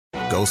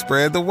go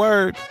spread the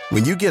word.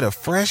 When you get a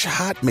fresh,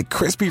 hot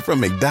McCrispy from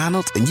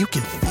McDonald's and you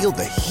can feel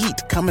the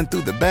heat coming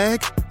through the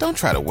bag, don't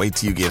try to wait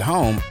till you get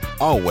home.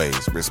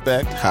 Always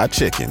respect hot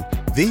chicken.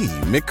 The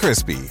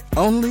McCrispy,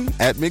 only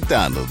at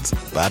McDonald's.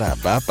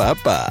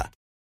 Ba-da-ba-ba-ba.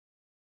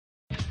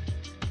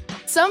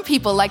 Some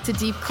people like to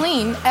deep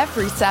clean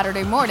every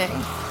Saturday morning.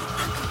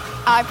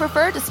 I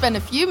prefer to spend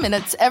a few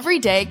minutes every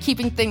day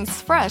keeping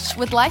things fresh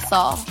with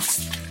Lysol.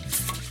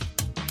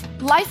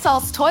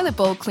 Lysol's toilet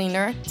bowl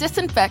cleaner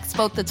disinfects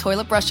both the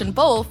toilet brush and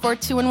bowl for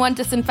 2-in-1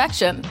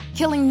 disinfection,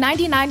 killing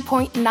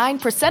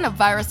 99.9% of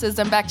viruses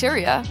and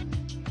bacteria.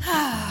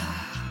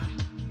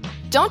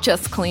 Don't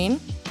just clean,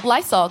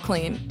 Lysol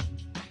clean.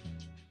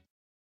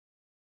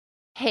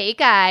 Hey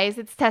guys,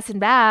 it's Tess and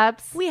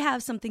Babs. We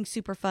have something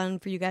super fun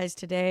for you guys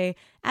today.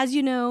 As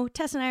you know,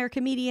 Tess and I are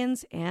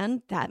comedians,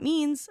 and that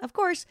means, of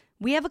course,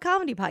 we have a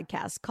comedy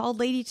podcast called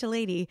Lady to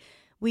Lady.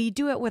 We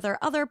do it with our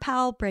other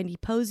pal, Brandy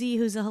Posey,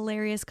 who's a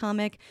hilarious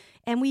comic,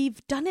 and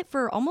we've done it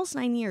for almost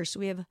 9 years, so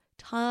we have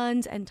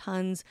tons and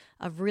tons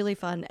of really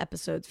fun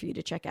episodes for you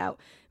to check out.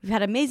 We've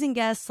had amazing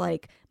guests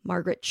like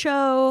Margaret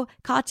Cho,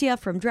 Katya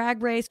from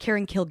Drag Race,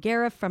 Karen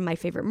Kilgariff from My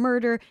Favorite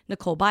Murder,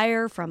 Nicole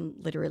Byer from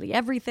Literally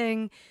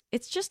Everything.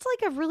 It's just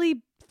like a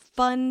really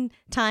fun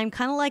time,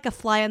 kind of like a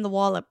fly on the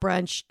wall at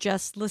brunch,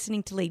 just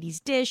listening to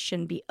ladies dish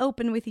and be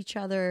open with each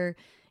other.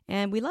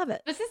 And we love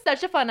it. This is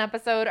such a fun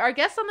episode. Our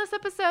guest on this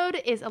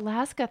episode is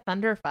Alaska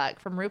Thunderfuck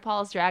from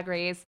RuPaul's Drag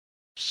Race.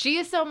 She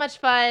is so much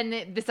fun.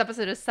 This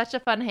episode is such a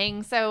fun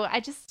hang. So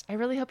I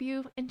really hope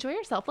you enjoy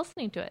yourself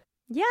listening to it.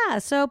 Yeah,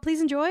 so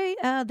please enjoy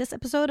this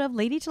episode of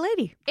Lady to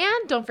Lady.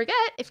 And don't forget,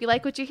 if you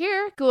like what you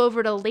hear, go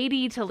over to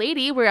Lady to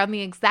Lady. We're on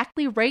the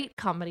Exactly Right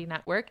Comedy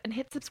Network and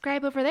hit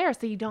subscribe over there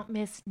so you don't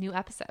miss new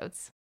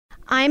episodes.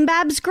 I'm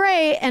Babs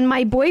Gray, and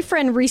my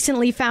boyfriend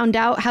recently found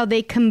out how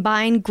they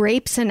combine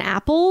grapes and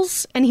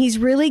apples, and he's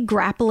really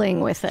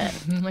grappling with it.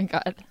 Oh my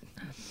God.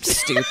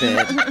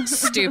 Stupid.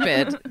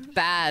 Stupid.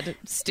 Bad.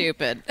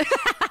 Stupid.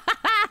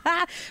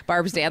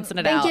 Barb's dancing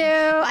it out. Thank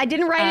you. I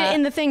didn't write it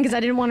in the thing because I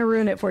didn't want to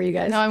ruin it for you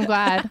guys. No, I'm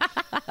glad.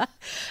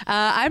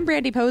 I'm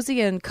Brandy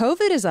Posey, and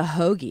COVID is a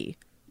hoagie.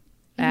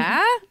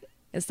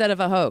 Instead of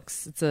a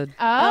hoax. It's a...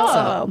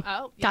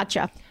 Yeah.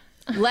 Gotcha.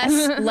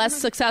 Less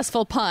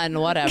successful pun,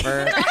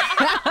 whatever.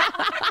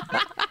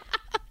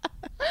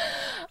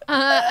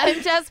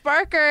 I'm Jess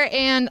Barker,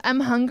 and I'm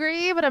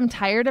hungry, but I'm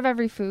tired of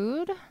every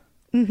food.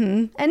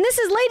 Mm-hmm. And this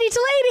is Lady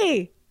to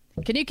Lady.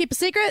 Can you keep a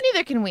secret?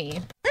 Neither can we.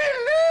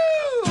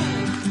 Hello!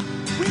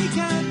 We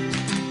got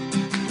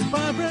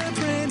Barbara,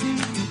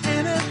 Brandy,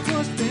 and of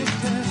course Big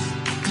Tess.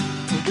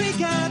 We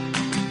got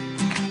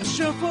a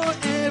show for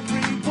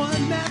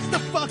everyone that's the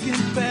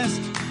fucking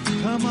best.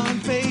 Come on,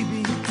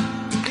 baby.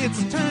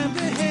 It's time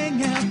to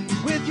hang out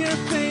with your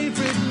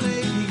favorite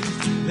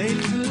ladies.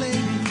 Lady to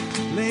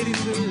lady, lady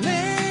to lady.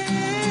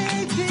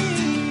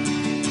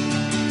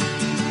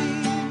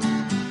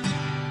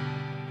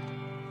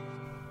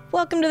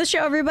 Welcome to the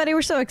show, everybody.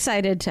 We're so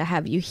excited to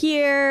have you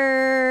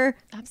here.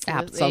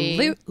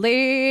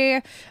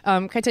 Absolutely.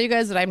 Can I tell you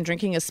guys that I'm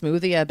drinking a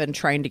smoothie I've been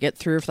trying to get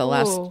through for the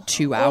last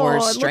 2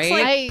 hours straight?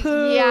 Looks like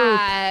poop.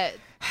 Yeah.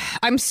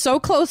 I'm so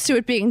close to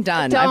it being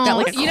done. Don't. I've got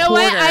like a You know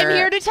what? quarter. I'm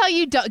here to tell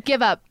you, don't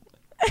give up.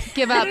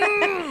 Give up.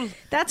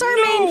 That's our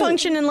main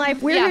function in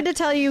life. We're here to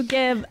tell you,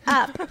 give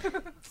up.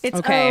 It's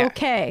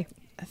okay.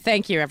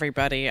 Thank you,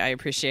 everybody. I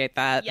appreciate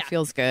that. Yeah. It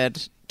feels good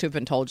to have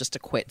been told just to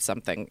quit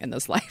something in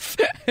this life.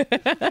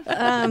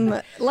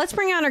 Let's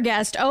bring on our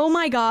guest. Oh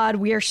my God,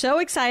 we are so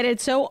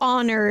excited, so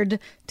honored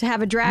to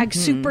have a drag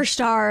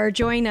superstar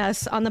join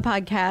us on the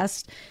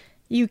podcast.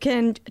 You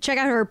can check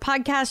out her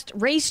podcast,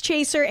 Race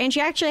Chaser, and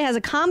she actually has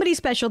a comedy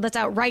special that's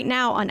out right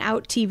now on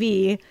Out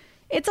TV.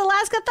 It's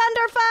Alaska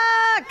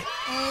Thunderfuck!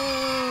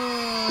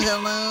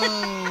 Hello.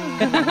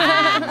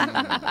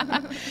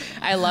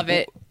 I love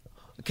it.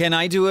 Can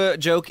I do a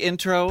joke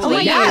intro? Oh,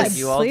 like yes.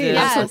 You all Please. did?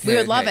 Yes, we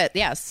would love Okay. it.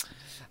 Yes.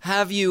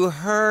 Have you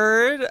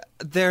heard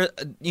there?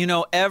 You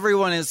know,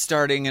 everyone is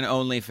starting an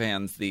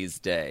OnlyFans these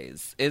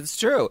days. It's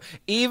true.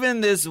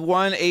 Even this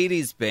one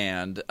 80s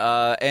band,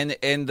 and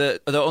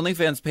the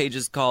OnlyFans page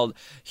is called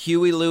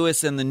Huey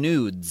Lewis and the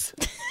Nudes.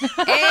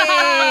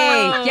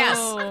 Hey,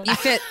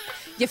 yes,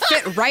 you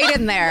fit right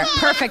in there.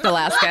 Perfect,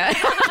 Alaska.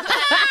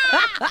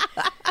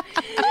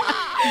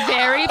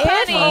 Very If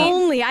funny.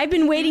 only. I've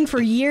been waiting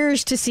for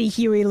years to see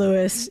Huey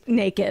Lewis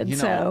naked, You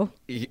know,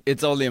 so...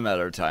 it's only a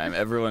matter of time.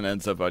 Everyone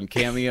ends up on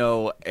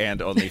Cameo and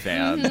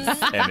OnlyFans,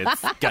 and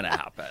it's gonna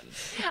happen.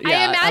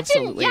 I imagine,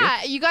 absolutely.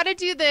 you got to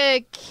do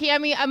the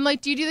Cameo. I'm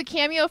like, do you do the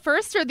Cameo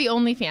first or the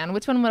OnlyFans?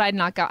 Which one would I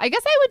knock out? I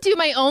guess I would do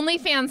my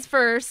OnlyFans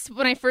first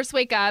when I first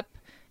wake up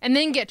and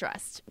then get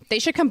dressed. They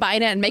should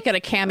combine it and make it a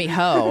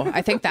cami-ho.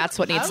 I think that's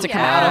what needs to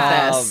come yeah.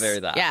 out of Oh, this. very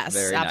that. Yes,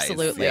 Very nice.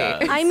 absolutely. Yeah.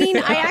 I mean,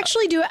 I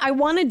actually do it. I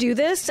want to do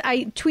this.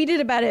 I tweeted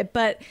about it,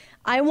 but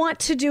I want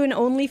to do an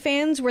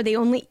OnlyFans where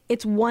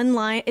it's one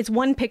line, it's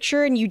one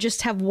picture, and you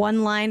just have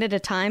one line at a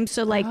time.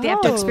 So like they have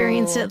to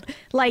experience it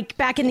like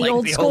back in the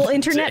old school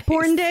internet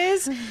porn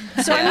days.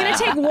 So I'm gonna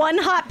take one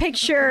hot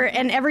picture,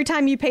 and every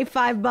time you pay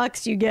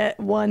 $5, you get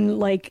one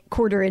like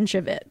quarter inch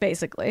of it,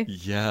 basically.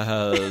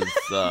 Yes.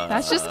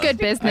 That's just good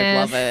business. I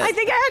love it. I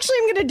think I actually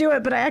am gonna do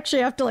it, but I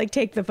actually have to like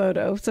take the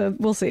photo. So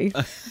we'll see.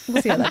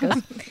 We'll see how that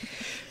goes.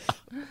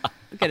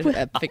 Get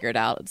it figured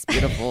out. It's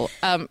beautiful.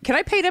 Can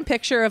I paint a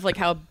picture of like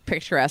how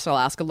picturesque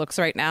Alaska looks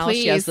right now?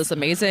 Please. She has this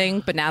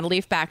amazing banana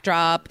leaf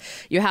backdrop.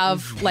 You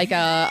have like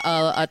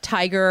a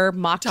tiger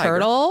mock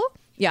turtle.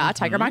 Yeah, a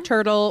tiger mock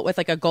turtle with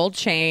like a gold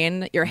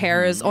chain. Your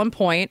hair is on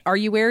point. Are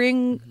you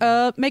wearing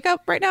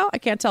makeup right now? I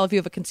can't tell if you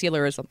have a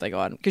concealer or something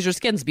on because your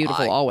skin's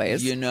beautiful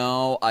always. You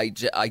know,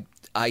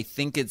 I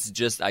think it's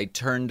just I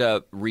turned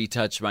up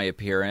retouch my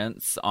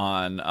appearance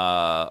on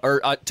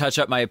touch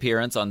up my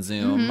appearance on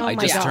Zoom. I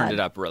just turned it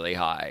up really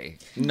high.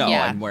 No,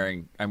 Yeah. I'm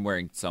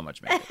wearing so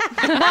much makeup.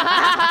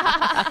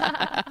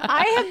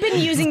 I have been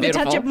using the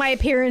touch up my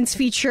appearance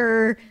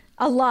feature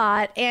a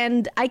lot,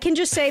 and I can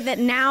just say that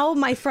now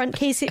my front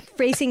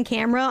facing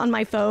camera on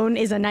my phone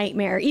is a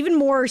nightmare, even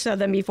more so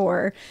than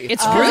before. It's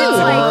It's rude.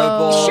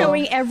 like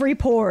showing every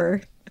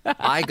pore.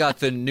 I got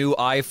the new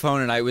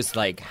iPhone and I was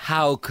like,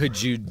 how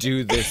could you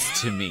do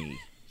this to me?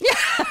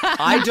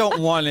 I don't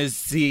want to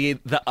see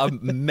the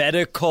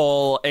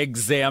medical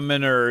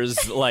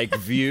examiner's like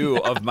view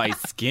of my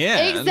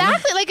skin.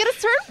 Exactly. Like at a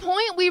certain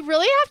point, we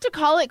really have to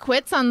call it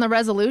quits on the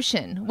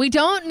resolution. We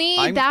don't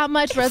need that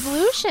much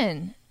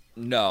resolution.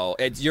 No,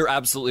 you're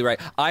absolutely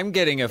right. I'm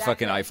getting a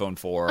fucking iPhone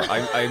 4.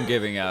 I'm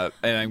giving up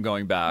and I'm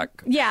going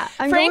back. Yeah,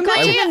 I'm Frankly,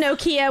 going back to the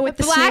Nokia with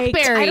the snakes.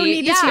 BlackBerry. I don't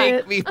need to see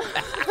it.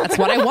 That's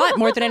what I want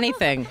more than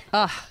anything.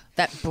 Ugh,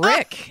 that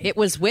brick. It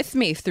was with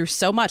me through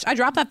so much. I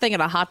dropped that thing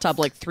in a hot tub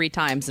like 3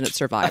 times and it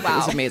survived. It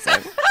was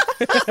amazing.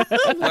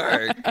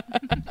 Work.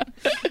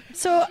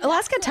 So,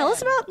 Alaska, tell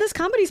us about this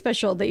comedy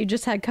special that you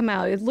just had come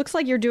out. It looks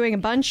like you're doing a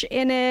bunch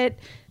in it.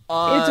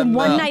 It's a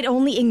one night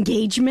only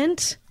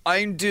engagement.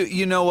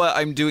 You know what?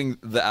 I'm doing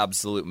the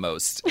absolute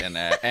most in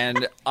it,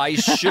 and I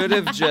should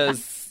have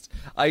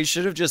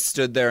just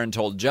stood there and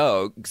told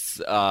jokes.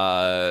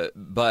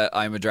 But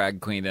I'm a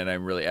drag queen and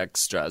I'm really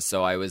extra,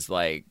 so I was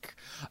like,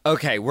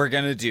 okay, we're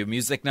gonna do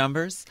music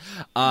numbers.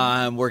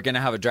 We're gonna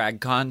have a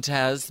drag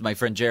contest. My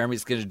friend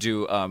Jeremy's gonna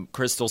do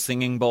crystal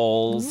singing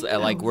bowls.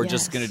 We're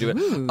just gonna do it.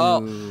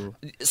 Oh,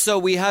 so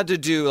we had to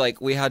do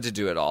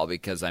it all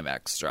because I'm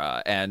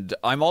extra, and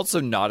I'm also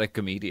not a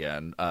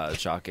comedian.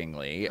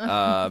 Shockingly,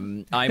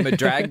 I'm a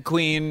drag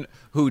queen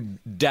who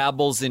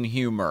dabbles in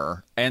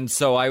humor, and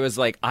so I was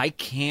like, I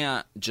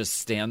can't just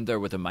stand there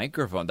with a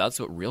microphone. That's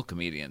what real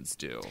comedians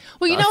do.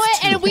 Well, you know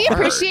what? And we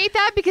appreciate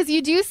that because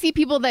you do see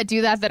people that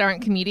do that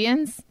aren't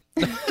comedians.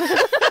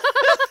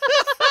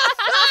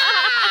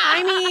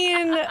 I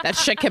mean, That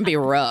shit can be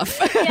rough.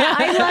 yeah,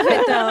 I love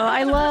it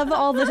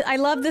though. I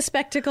love the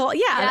spectacle.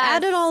 Yeah,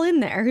 add it all in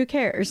there. Who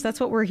cares? That's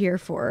what we're here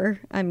for.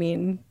 I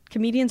mean,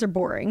 comedians are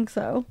boring,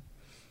 so.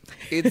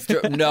 It's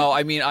true. No,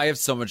 I mean, I have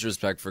so much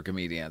respect for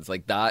comedians.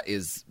 Like that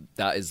is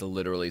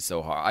literally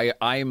so hard.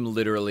 I'm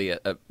literally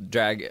a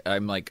drag.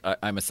 I'm like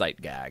I'm a sight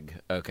gag.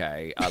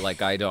 Okay,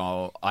 I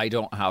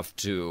don't have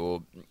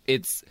to.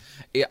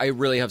 I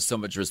really have so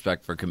much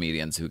respect for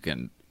comedians who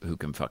can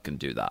fucking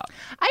do that.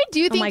 I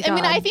do think. my I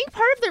mean, God. I think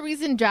part of the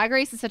reason Drag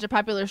Race is such a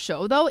popular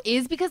show, though,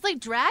 is because like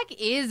drag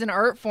is an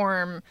art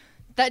form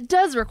that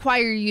does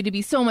require you to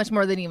be so much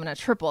more than even a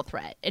triple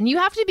threat, and you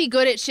have to be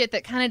good at shit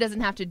that kind of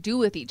doesn't have to do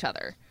with each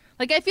other.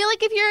 Like, I feel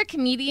like if you're a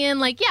comedian,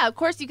 like, yeah, of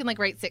course you can, like,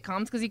 write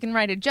sitcoms because you can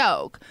write a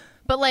joke.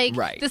 But, like,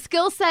 the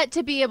skill set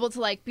to be able to,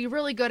 like, be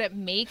really good at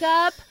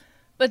makeup,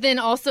 but then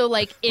also,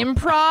 like,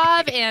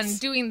 improv and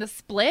doing the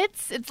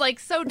splits, it's, like,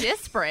 so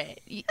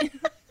disparate.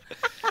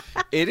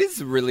 It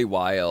is really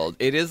wild.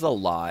 It is a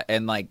lot.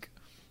 And, like,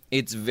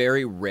 it's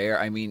very rare.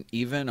 I mean,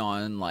 even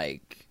on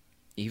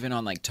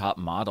Top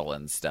Model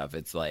and stuff,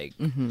 it's like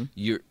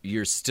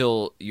you're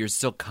still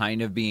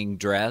kind of being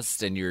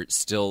dressed and you're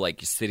still like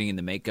sitting in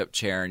the makeup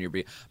chair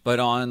and but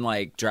on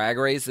like Drag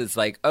Race, it's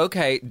like,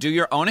 okay, do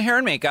your own hair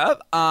and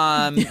makeup,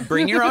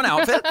 bring your own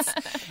outfits,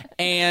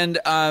 and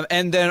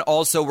then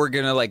also we're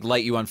gonna like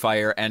light you on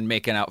fire and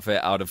make an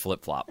outfit out of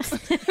flip flops.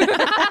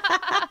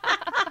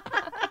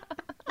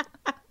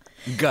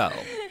 Go.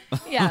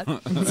 Yeah.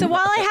 So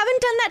while I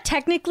haven't done that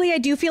technically, I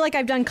do feel like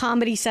I've done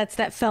comedy sets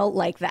that felt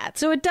like that.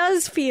 So it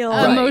does feel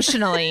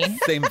Emotionally.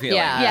 Same feeling.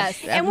 Yeah.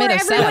 Yes. and I've where made a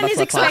set out everyone of is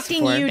flip-flops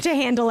expecting before. you to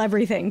handle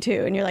everything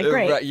too, and you're like,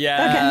 great. Right,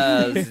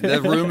 yes.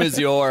 The room is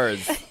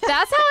yours.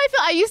 That's how I feel.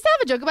 I used to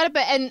have a joke about it,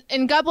 but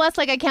and God bless,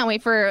 like I can't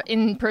wait for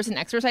in-person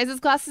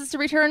exercises classes to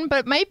return.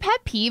 But my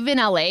pet peeve in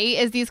LA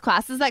is these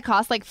classes that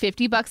cost like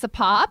 $50 a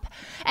pop,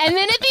 and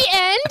then at the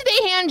end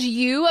they hand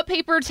you a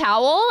paper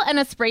towel and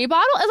a spray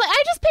bottle. I was like,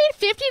 I just paid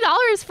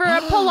 $50 for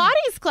a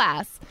Pilates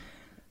class.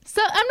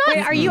 So I'm not.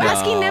 Wait, are you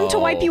asking them to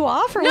wipe you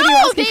off, or No, what are you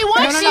asking they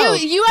want No.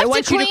 you. You They have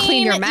want to you to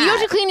clean your You have to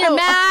mat. clean your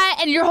mat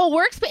and your whole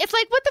workspace. It's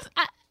like what the.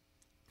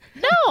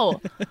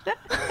 No.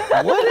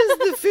 What is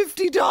the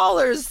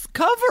 $50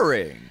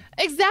 covering?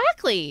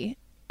 Exactly.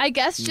 I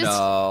guess just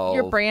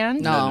your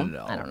brand. No.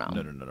 I don't know.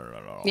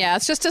 No. Yeah,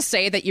 it's just to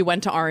say that you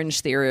went to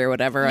Orange Theory or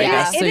whatever, I Yeah.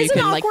 guess, so It you is an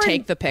can like awkward-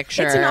 take the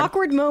picture. It's an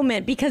awkward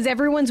moment because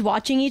everyone's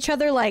watching each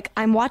other. Like,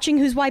 I'm watching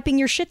who's wiping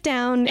your shit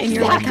down, and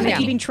you're like kind of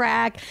keeping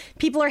track.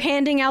 People are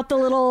handing out the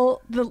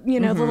little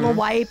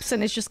wipes,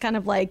 and it's just kind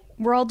of like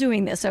we're all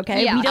doing this.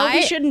 Okay, Yeah.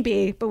 we shouldn't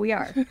be, but we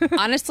are.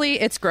 Honestly,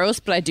 it's gross,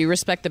 but I do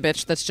respect the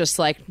bitch that's just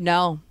like,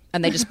 no.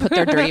 And they just put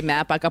their dirty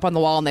map back up on the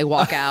wall and they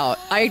walk out.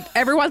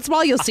 Every once in a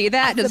while you'll see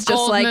that, and it's just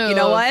bold like, you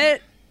know move.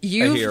 what? A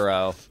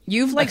hero.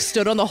 You've like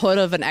stood on the hood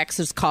of an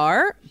ex's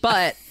car,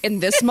 but in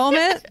this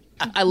moment,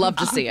 I love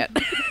to see it.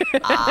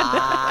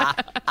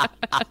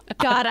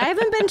 God, I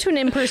haven't been to an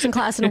in-person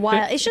class in a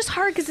while. It's just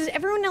hard because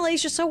everyone in LA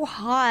is just so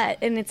hot,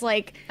 and it's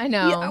like, I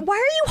know. Why are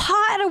you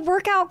hot at a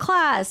workout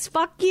class?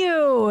 Fuck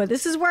you.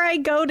 This is where I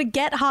go to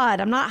get hot.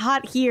 I'm not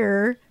hot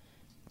here.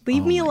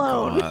 Leave me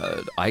alone.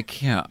 God, I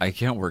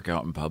can't work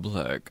out in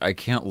public. I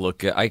can't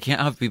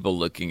have people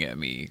looking at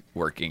me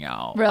working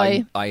out.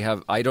 Really?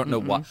 I don't know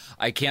why.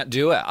 I can't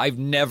do it. I've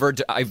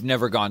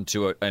never gone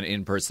to an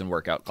in-person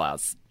workout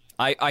class.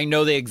 I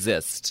know they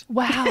exist.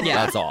 Wow.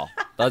 That's all.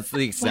 That's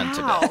the extent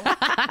of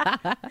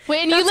it.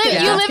 Wait, and you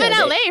live in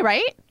LA,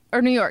 right?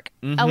 Or New York?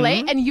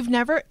 LA? And you've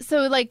never,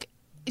 so like,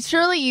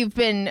 surely you've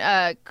been,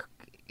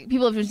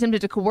 people have attempted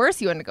to coerce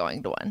you into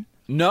going to one.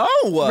 No.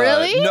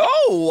 Really?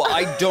 No,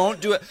 I don't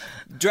do it.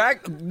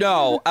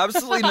 No,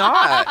 absolutely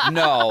not.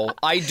 No,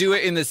 I do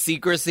it in the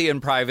secrecy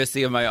and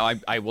privacy of my.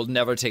 I will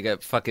never take a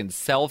fucking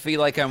selfie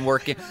like I'm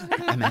working.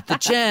 I'm at the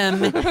gym.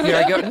 Here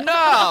I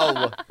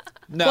go.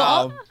 No.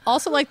 Well,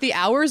 also, like, the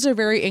hours are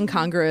very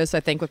incongruous, I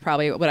think, with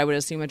probably what I would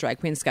assume a drag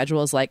queen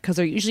schedule is like, because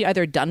they're usually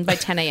either done by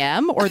 10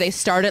 a.m. or they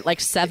start at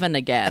like 7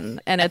 again.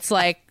 And it's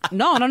like,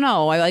 no.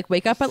 I like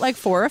wake up at like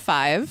 4 or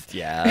 5.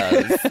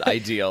 Yes,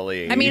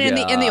 ideally. I mean,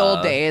 in the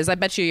old days, I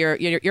bet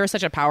you're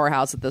such a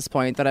powerhouse at this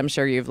point that I'm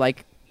sure you've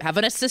like have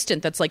an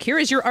assistant that's like, here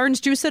is your orange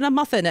juice and a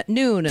muffin at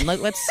noon, and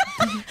let's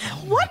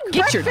What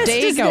get your breakfast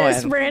day is going.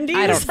 this, Randy?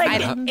 I don't- It's like I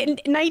don't- in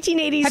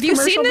 1980s. Have you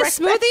seen commercial this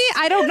breakfast.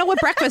 smoothie? I don't know what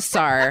breakfasts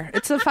are.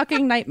 It's a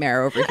fucking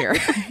nightmare over here.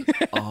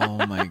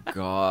 Oh my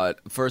God.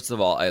 First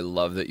of all, I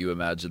love that you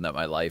imagine that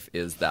my life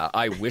is that.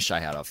 I wish I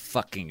had a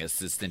fucking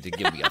assistant to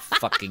give me a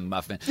fucking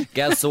muffin.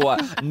 Guess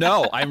what?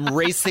 No, I'm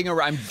racing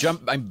around.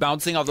 I'm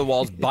bouncing off the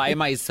walls by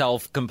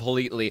myself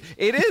completely.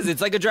 It is.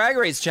 It's like a drag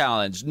race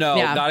challenge. No,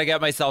 Yeah. gotta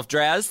get myself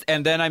dressed.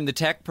 And then I'm the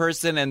tech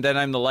person. And then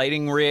I'm the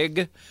lighting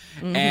rig.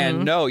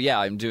 And no, yeah,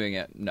 I'm doing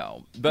it.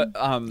 No. But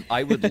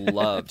I would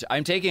love to.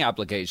 I'm taking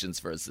applications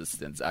for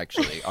assistants,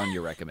 actually, on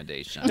your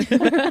recommendation.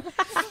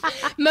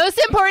 Most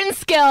important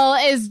skill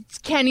is,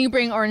 can you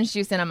bring orange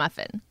juice in a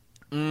muffin?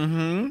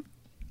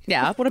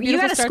 Yeah, what a You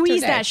beautiful gotta start to a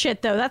squeeze day. that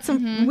shit though. That's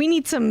some. We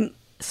need some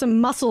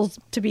muscles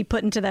to be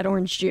put into that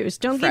orange juice.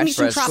 Don't give me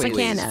some Fresh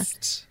Tropicana.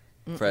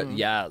 squeezed.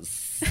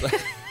 Yes.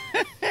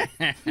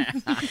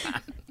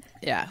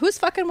 Yeah, who's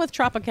fucking with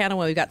Tropicana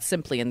when we got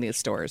Simply in these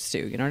stores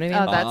too? You know what I mean?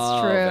 Oh,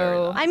 that's very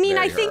true. nice. I mean,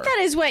 Very I think her. that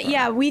is what.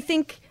 Yeah, we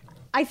think.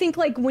 I think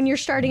like when you're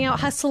starting out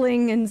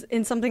hustling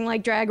in something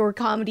like drag or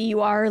comedy,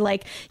 you are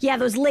like, yeah,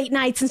 those late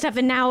nights and stuff.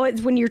 And now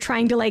it's when you're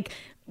trying to like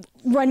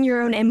run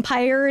your own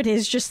empire, it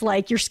is just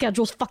like your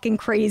schedule's fucking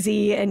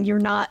crazy and you're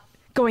not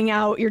going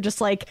out. You're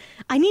just like,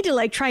 I need to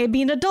like try and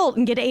be an adult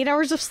and get 8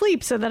 hours of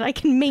sleep so that I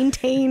can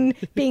maintain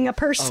being a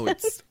person.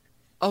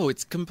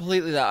 It's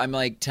completely that. I'm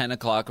like 10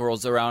 o'clock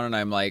rolls around and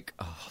I'm like,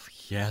 oh,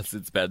 yes,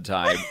 it's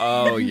bedtime.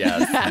 Oh,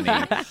 yes,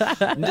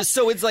 honey.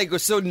 So it's like,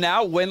 so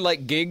now when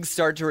like gigs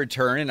start to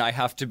return and I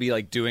have to be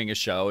like doing a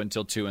show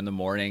until 2 a.m.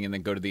 and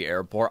then go to the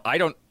airport, I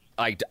don't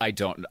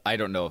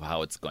know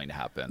how it's going to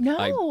happen.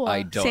 No.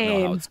 I don't know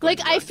Same. how it's going Like,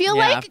 to I work. feel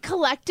Yeah. like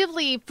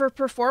collectively for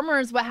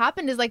performers, what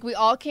happened is like we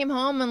all came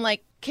home and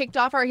like kicked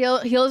off our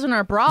heels in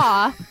our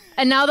bra.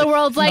 And now the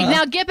world's like,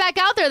 now get back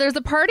out there. There's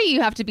a party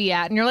you have to be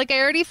at. And you're like, I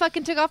already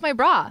fucking took off my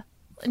bra.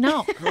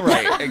 No.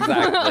 Right,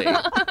 exactly.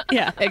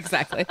 Yeah,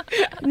 exactly.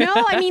 No,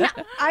 I mean,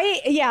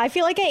 I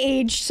feel like I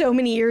aged so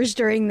many years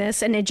during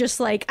this, and it just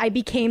like I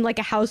became like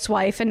a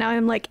housewife, and now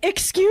I'm like,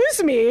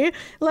 excuse me,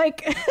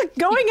 like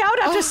going out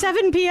after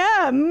 7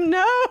 p.m.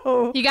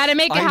 No, You got to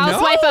make a I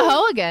housewife know. a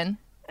hoe again.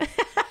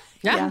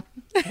 Yeah.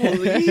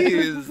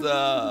 Please.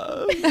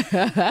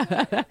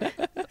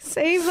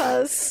 save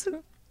us.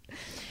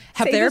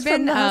 Have Save there us from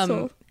been the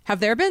hustle. have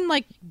there been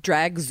like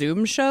drag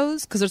Zoom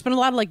shows? Because there's been a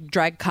lot of like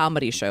drag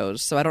comedy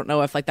shows, so I don't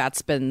know if like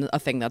that's been a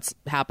thing that's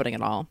happening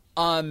at all.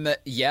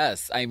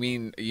 Yes. I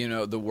mean, you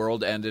know, the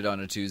world ended on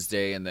a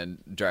Tuesday and then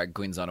drag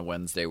queens on a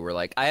Wednesday were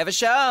like, I have a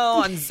show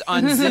on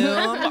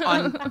Zoom,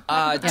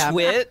 on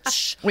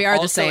Twitch. We are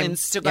the also same.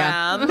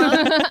 Instagram.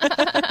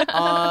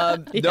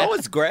 No,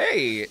 it's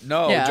great.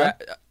 No, Yeah.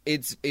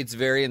 it's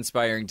very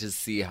inspiring to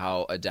see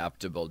how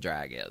adaptable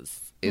drag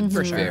is. It's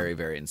very,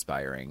 very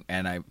inspiring.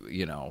 And I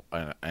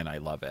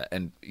love it.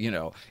 And, you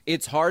know,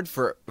 it's hard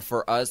for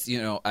us,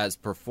 you know, as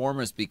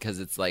performers because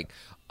it's like,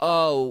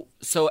 Oh,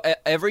 so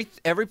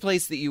every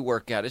place that you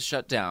work at is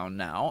shut down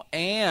now,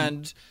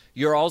 and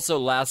you're also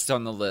last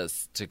on the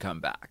list to come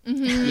back.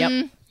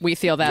 Yep. We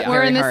feel that. We're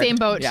very in the hard. same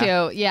boat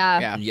too.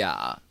 Yeah.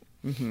 Yeah.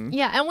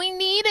 Yeah, and we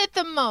need it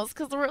the most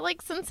because we're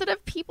like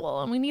sensitive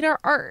people and we need our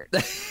art.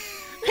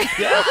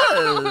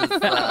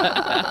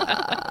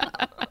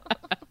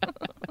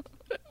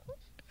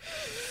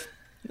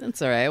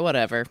 That's all right.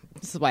 Whatever.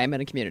 This is why I'm in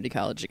a community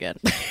college again.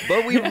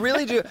 But we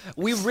really do.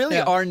 We really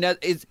are.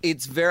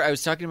 It's very. I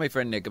was talking to my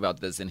friend Nick about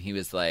this, and he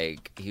was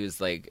like,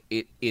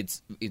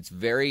 it's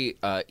very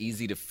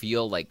easy to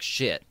feel like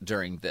shit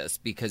during this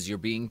because you're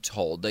being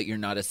told that you're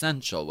not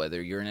essential,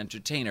 whether you're an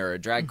entertainer or a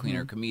drag queen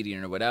or a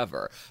comedian or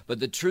whatever.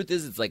 But the truth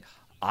is, it's like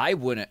I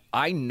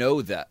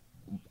know that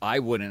I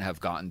wouldn't have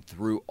gotten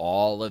through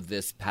all of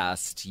this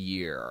past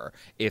year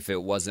if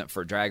it wasn't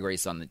for Drag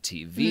Race on the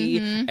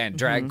TV and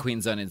Drag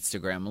Queens on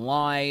Instagram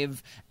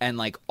Live and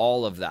like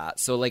all of that.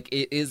 So like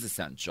it is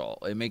essential.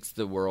 It makes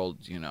the world,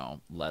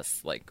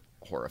 less like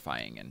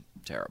horrifying and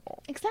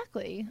terrible.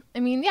 Exactly. I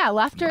mean, yeah,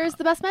 laughter is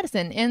the best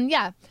medicine. And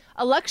yeah,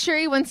 a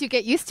luxury once you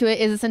get used to it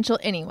is essential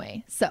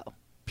anyway. So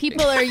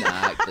people are...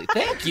 Exactly.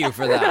 Thank you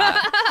for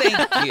that.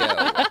 Thank you.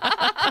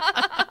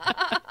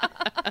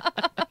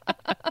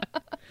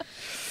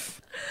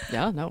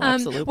 Yeah, no,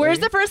 absolutely. Where's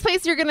the first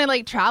place you're going to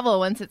like travel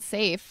once it's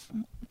safe?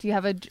 Do you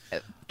have a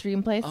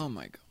dream place? Oh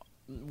my God.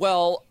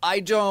 Well,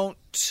 I don't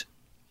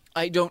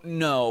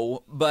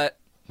know, but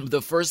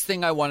the first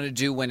thing I want to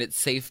do when it's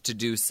safe to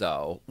do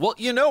so. Well,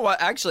 you know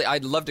what? Actually,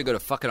 I'd love to go to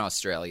fucking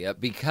Australia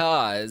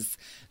because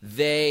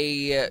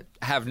they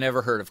have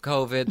never heard of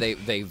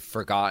COVID. They've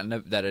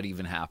forgotten that it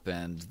even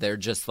happened. They're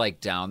just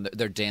like down.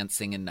 They're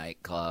dancing in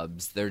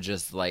nightclubs. They're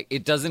just like,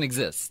 it doesn't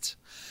exist.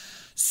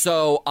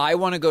 So I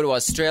want to go to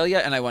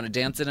Australia and I want to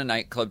dance in a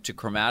nightclub to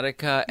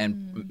Chromatica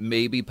and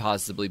maybe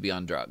possibly be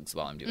on drugs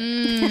while I'm doing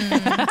it.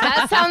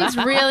 That sounds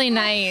really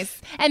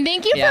nice. And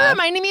thank you for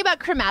reminding me about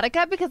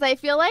Chromatica because I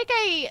feel like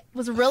I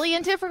was really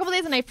into it for a couple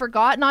days and I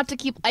forgot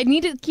I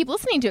need to keep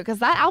listening to it because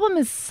that album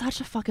is such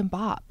a fucking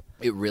bop.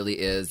 It really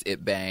is.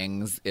 It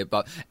bangs.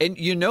 And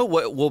you know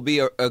what will be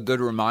a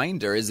good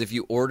reminder is if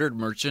you ordered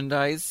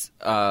merchandise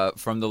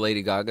from the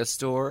Lady Gaga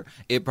store,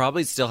 it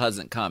probably still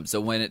hasn't come.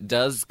 So when it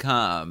does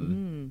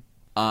come,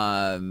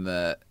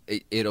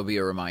 it'll be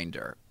a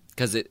reminder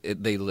because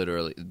they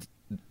literally.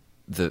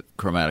 The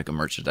Chromatica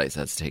merchandise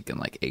has taken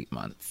like 8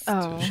 months.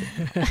 Oh,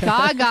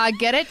 Gaga,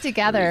 get it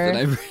together.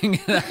 I bring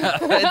it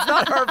up. It's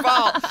not her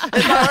fault.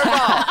 It's not her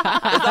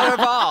fault. It's not her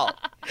fault.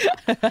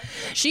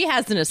 She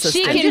has an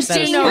assistant. I'm just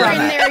seeing her in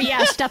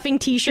there, stuffing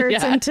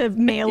T-shirts Yeah. into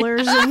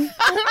mailers. And...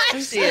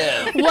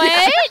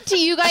 What do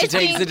you guys She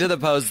takes think? it to the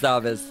post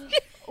office.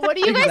 What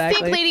do you guys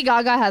Exactly. think Lady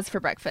Gaga has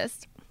for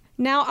breakfast?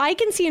 Now I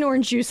can see an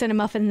orange juice and a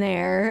muffin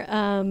there.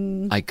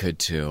 I could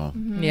too.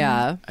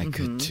 Yeah. I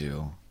could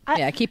too.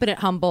 Yeah, keeping it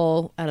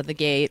humble, out of the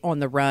gate, on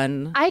the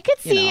run. I could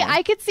see know.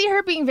 I could see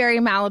her being very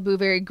Malibu,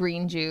 very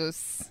green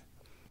juice.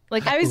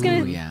 Like I was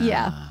gonna, Ooh,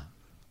 yeah.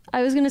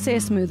 I was gonna say a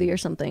smoothie or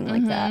something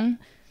like that.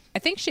 I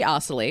think she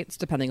oscillates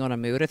depending on a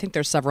mood. I think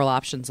there's several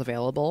options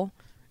available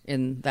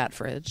in that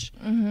fridge.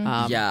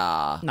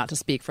 Yeah. Not to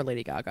speak for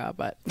Lady Gaga,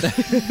 but there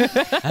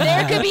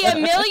could be a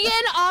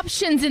million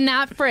options in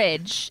that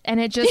fridge, and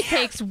it just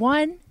takes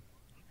one.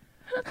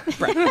 Oh,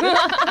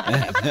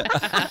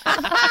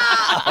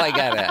 I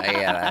got it.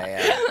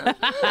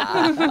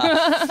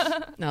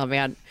 oh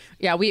man,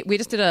 yeah. We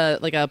just did a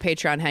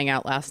Patreon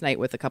hangout last night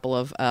with a couple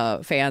of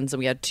fans, and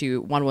we had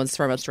two. One was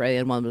from Australia,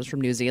 and one was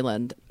from New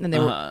Zealand. And they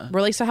were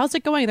like, "So how's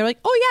it going?" They're like,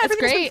 "Oh yeah,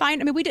 everything's been great. fine."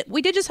 I mean, we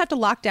did just have to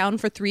lock down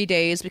for 3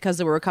 days because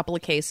there were a couple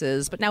of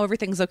cases, but now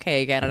everything's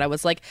okay again. And I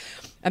was like,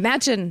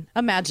 imagine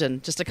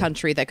just a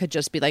country that could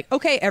just be like,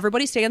 "Okay,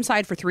 everybody stay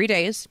inside for 3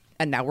 days,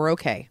 and now we're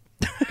okay."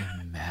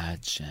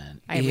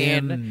 Imagine.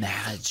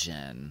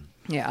 Imagine.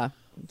 Yeah.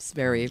 It's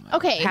very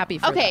happy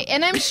for them.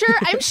 And I'm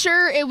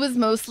sure it was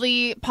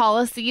mostly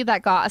policy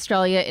that got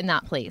Australia in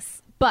that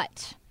place.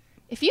 But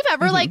if you've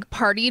ever like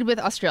partied with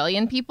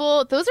Australian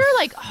people, those are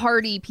like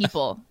hardy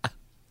people.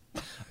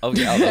 Oh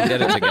yeah, they'll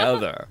get it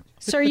together.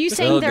 So are you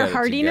saying They'll their get it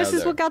hardiness is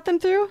together. what got them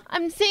through?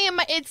 I'm saying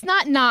it's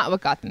not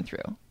what got them through.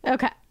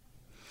 Okay.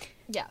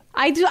 Yeah.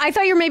 I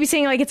thought you were maybe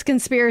saying like it's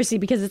conspiracy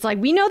because it's like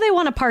we know they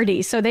want to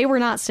party, so they were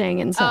not staying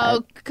inside.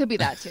 Oh, could be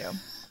that too.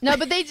 No,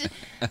 but they're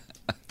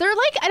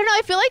like, I don't know.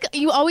 I feel like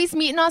you always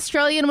meet an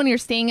Australian when you're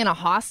staying in a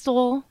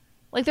hostel.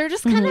 Like they're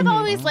just kind of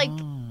always like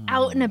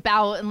out and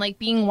about and like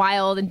being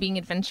wild and being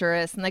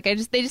adventurous. And like they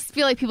just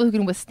feel like people who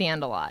can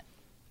withstand a lot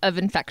of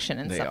infection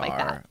and stuff like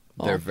that.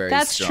 They're very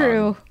That's strong.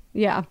 true.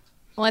 Yeah.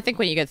 Well, I think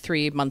when you get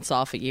 3 months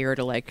off a year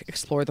to like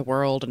explore the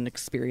world and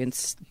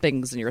experience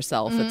things in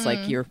yourself, it's like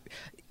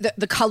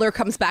the color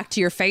comes back to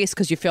your face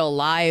because you feel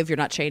alive. You're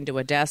not chained to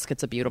a desk.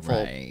 It's a beautiful,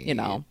 Right.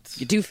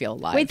 you do feel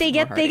alive. Wait, they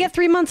More get hardy.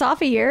 3 months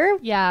off a year?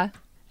 Yeah.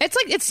 It's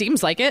like it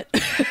seems like it.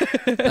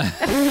 You're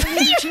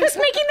just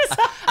making this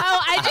up.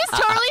 Oh, I just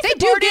totally They do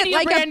supported get, you,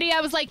 like, Brandy.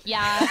 I was like,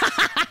 yeah.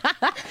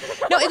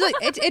 No,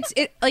 it's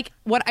like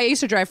what I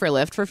used to drive for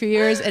Lyft for a few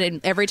years,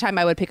 and every time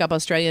I would pick up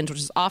Australians, which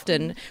is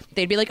often,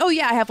 they'd be like, "Oh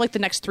yeah, I have like the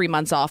next 3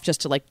 months off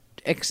just to like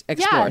explore."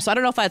 Yeah. So I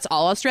don't know if that's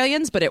all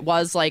Australians, but it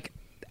was like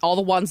all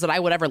the ones that I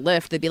would ever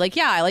Lyft. They'd be like,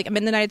 "Yeah, I'm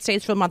in the United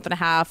States for a month and a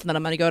half, and then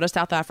I'm going to go to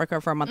South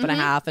Africa for a month and a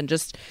half, and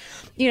just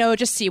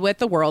just see what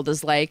the world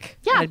is like."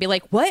 Yeah. And I'd be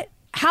like, "What?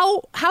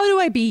 How do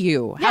I be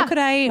you? How could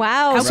I?"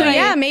 Wow. How So could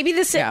I- maybe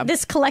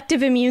this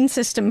collective immune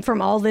system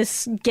from all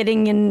this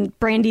getting in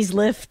Brandy's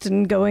Lyft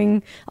and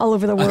going all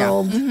over the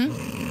world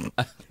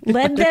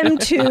led them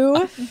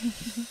to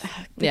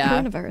the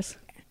coronavirus.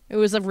 It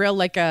was a real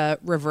like a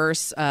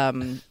reverse.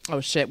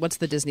 What's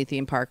the Disney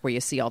theme park where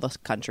you see all the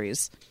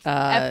countries?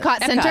 Epcot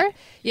Center?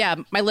 Yeah,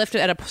 my Lyft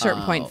at a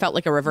certain point felt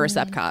like a reverse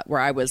Epcot,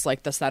 where I was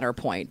like the center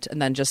point, and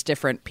then just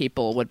different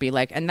people would be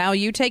like, "And now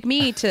you take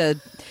me to."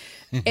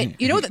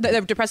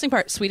 The depressing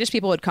part: Swedish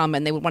people would come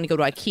and they would want to go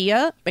to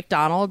IKEA,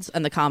 McDonald's,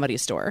 and the Comedy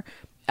Store.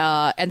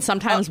 And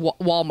sometimes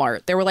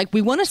Walmart. They were like,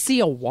 "We want to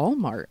see a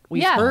Walmart."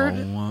 We've heard.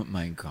 Oh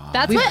my god.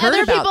 That's We've what heard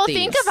other about people these.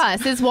 think of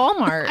us is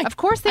Walmart. Of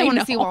course they I want to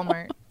know. see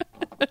Walmart.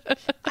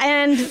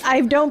 And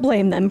I don't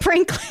blame them,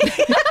 frankly.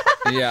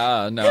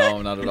 Yeah,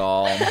 no, not at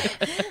all.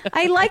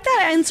 I like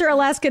that answer,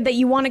 Alaska, that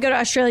you want to go to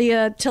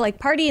Australia to like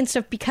party and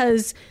stuff,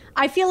 because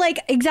I feel like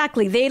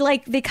exactly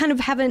they kind of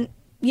haven't,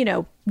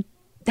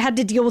 had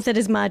to deal with it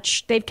as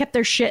much. They've kept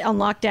their shit on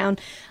lockdown.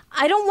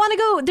 I don't want to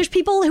go. There's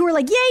people who are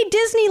like, yay,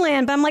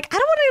 Disneyland. But I'm like, I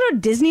don't want to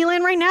go to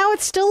Disneyland right now.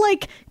 It's still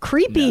like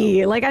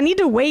creepy. No. Like I need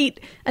to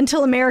wait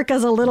until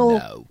America's a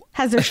little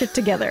has their shit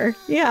together.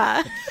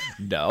 Yeah.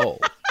 No,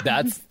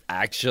 that's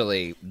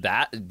actually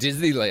that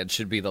Disneyland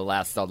should be the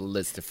last on the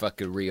list to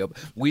fucking reopen.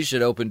 We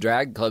should open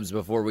drag clubs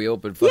before we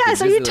open fucking Yeah.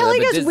 So you're Disneyland, telling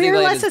but us we're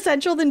Disneyland less is-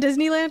 essential than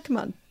Disneyland? Come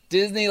on.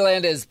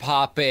 Disneyland is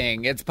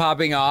popping. It's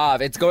popping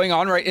off. It's going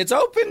on right. It's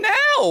open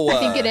now. I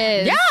think it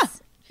is.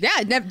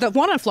 Yeah, the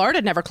one in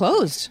Florida never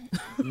closed.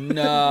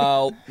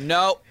 No.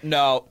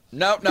 Well,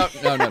 and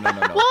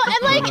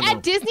like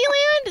at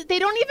Disneyland, they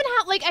don't even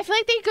have I feel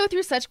like they go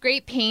through such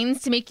great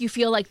pains to make you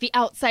feel like the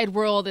outside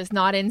world is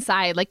not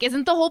inside. Like,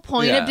 isn't the whole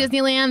point of Yeah.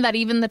 Disneyland that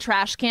even the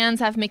trash cans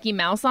have Mickey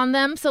Mouse on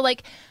them? So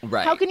Right.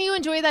 how can you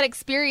enjoy that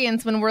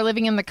experience when we're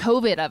living in the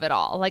COVID of it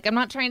all? Like, I'm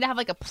not trying to have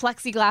like a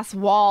plexiglass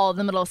wall in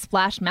the middle of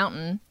Splash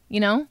Mountain,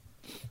 Yeah.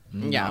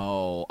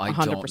 No, I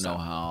 100%. don't know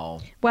how.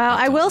 Well,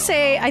 I will know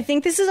say, how. I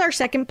think this is our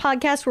second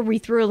podcast where we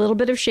threw a little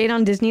bit of shade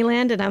on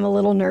Disneyland, and I'm a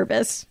little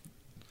nervous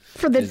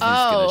for the. Disney's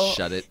gonna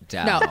shut it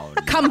down. No,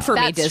 come for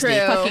me, That's Disney. true.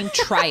 Fucking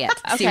try it.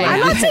 See Okay. what I'm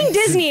not happens. saying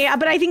Disney,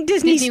 but I think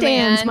Disney Disneyland.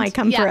 stands might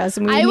come for Yeah. us,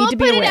 and we I need will to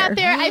be put aware. it out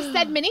there. I've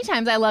said many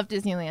times I love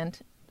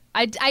Disneyland.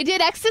 I did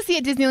ecstasy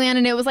at Disneyland,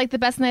 and it was like the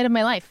best night of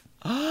my life.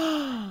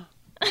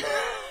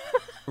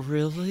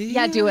 Really?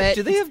 Yeah, do it.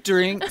 Do they have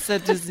drinks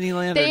at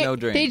Disneyland or no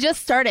drinks? They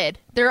just started.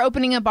 They're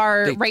opening a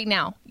bar right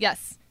now.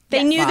 Yes. They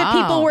Yes. knew that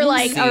people were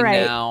like, See, all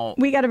right, now-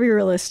 we got to be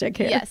realistic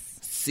here. Yes.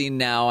 See,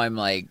 now I'm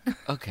like,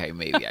 okay,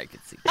 maybe I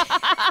could see that.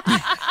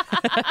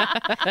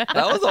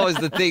 That was always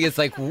the thing. It's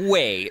like,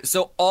 wait.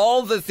 So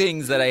all the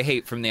things that I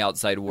hate from the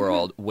outside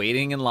world,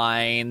 waiting in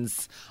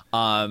lines,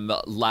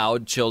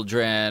 loud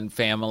children,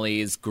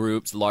 families,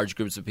 groups, large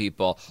groups of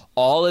people,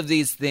 all of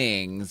these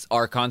things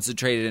are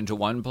concentrated into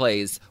one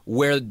place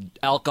where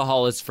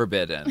alcohol is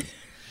forbidden.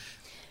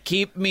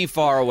 Keep me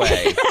far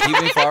away.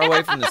 Keep me far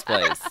away from this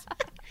place.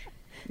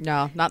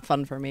 No, not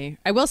fun for me.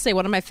 I will say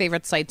one of my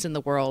favorite sights in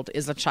the world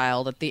is a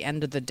child at the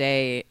end of the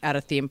day at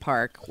a theme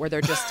park where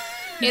they're just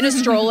in a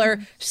stroller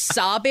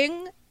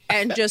sobbing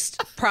and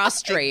just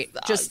prostrate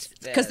just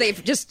because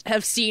they've just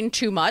have seen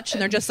too much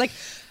and they're just like,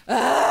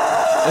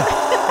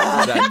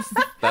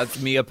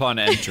 That's me upon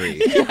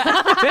entry.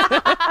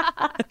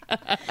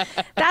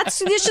 That's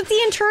just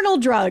the internal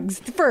drugs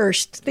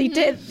first. They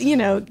did,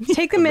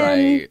 take them in.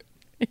 Right.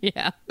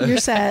 yeah, You're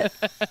set.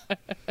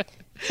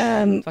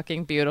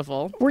 fucking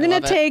beautiful. We're I going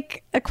love to it.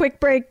 take a quick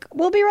break.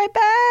 We'll be right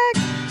back.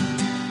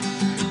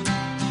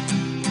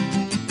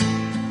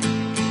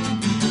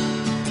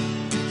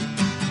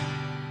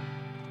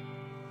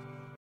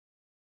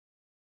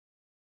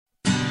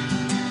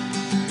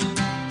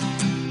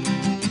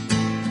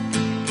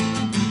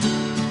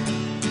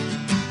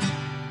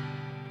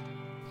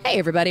 Hey,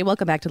 everybody.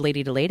 Welcome back to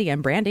Lady.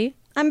 I'm Brandy.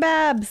 I'm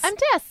Babs. I'm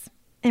Tess.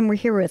 And we're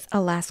here with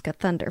Alaska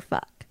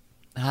Thunderfuck.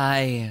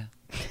 Hi.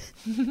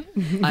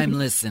 I'm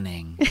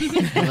listening.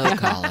 Hello,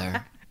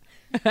 caller.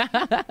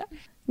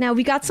 Now,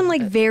 we got some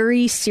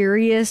very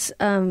serious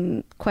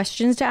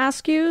questions to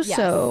ask you, Yes.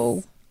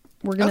 so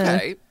we're gonna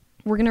Okay.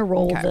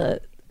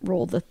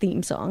 roll the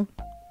theme song.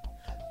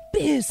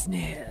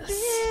 Business.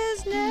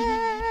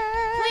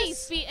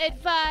 Please be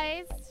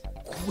advised.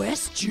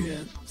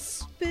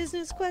 Questions.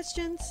 Business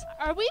questions.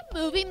 Are we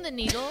moving the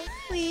needle?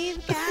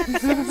 We've got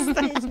some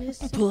business.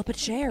 Pull up a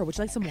chair. Would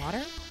you like some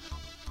water?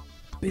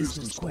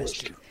 Business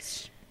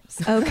questions.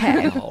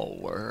 Okay. Oh,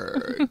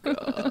 work.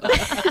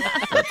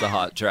 That's a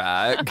hot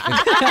track.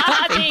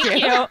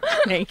 Thank you.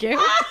 Thank you.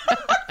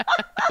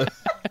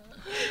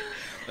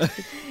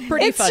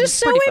 pretty it's fun. just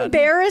so pretty fun.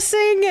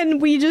 embarrassing,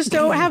 and we just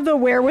don't have the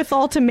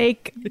wherewithal to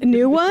make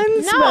new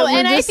ones. No, but we're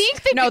and I just-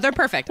 think No, they're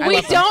perfect. I we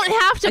love them.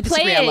 don't have to I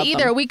play disagree. I it love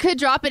either. them. We could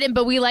drop it in,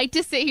 but we like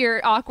to sit here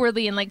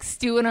awkwardly and like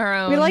stew in our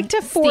own. we like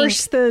to force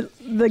stink.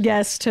 the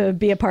guest to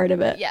be a part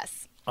of it.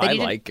 Yes. I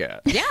like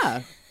it.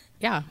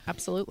 Yeah,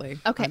 absolutely.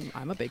 Okay.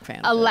 I'm a big fan.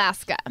 Of it.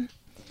 Alaska.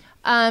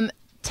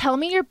 Tell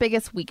me your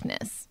biggest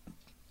weakness.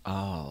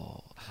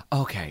 Oh,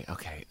 okay.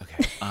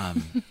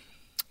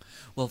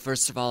 Well,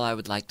 first of all, I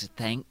would like to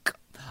thank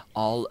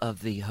all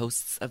of the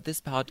hosts of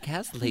this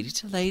podcast, Lady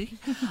to Lady,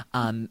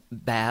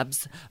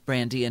 Babs,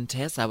 Brandy, and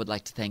Tess. I would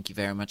like to thank you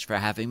very much for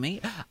having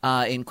me.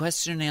 In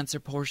question and answer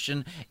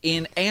portion,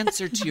 in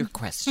answer to your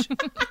question,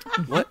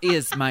 what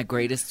is my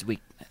greatest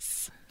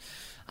weakness?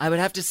 I would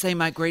have to say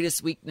my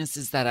greatest weakness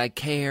is that I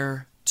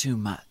care too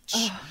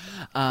much.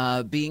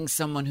 Being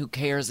someone who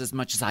cares as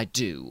much as I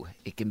do,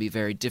 it can be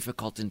very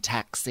difficult and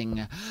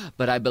taxing,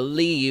 but I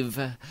believe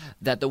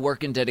that the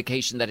work and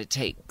dedication that it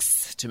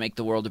takes to make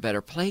the world a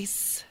better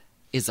place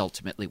is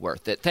ultimately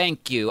worth it.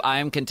 Thank you. I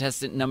am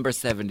contestant number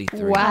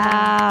 73.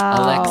 Wow.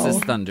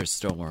 Alexis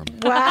Thunderstorm.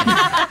 Wow.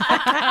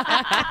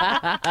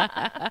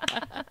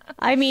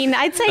 I mean,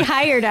 I'd say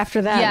hired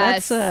after that.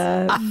 Yes.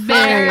 That's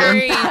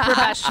Very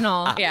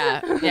professional.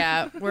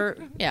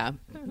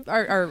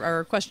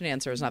 Our question and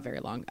answer is not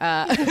very long.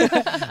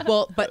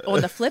 Well, but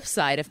on the flip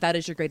side, if that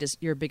is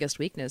your biggest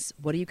weakness,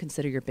 what do you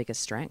consider your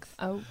biggest strength?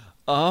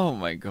 Oh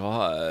my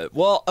God.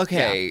 Well,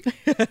 okay.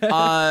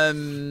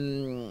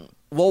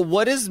 Well,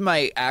 what is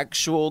my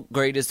actual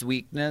greatest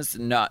weakness?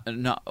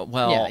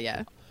 Well,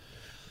 Yeah.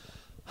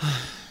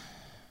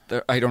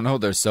 I don't know.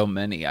 There's so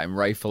many. I'm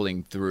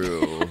rifling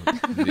through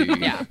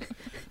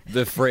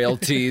the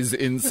frailties,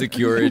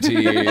 insecurities.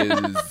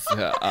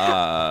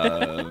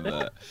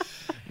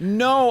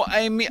 No,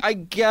 I mean, I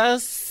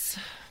guess.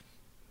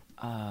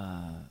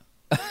 I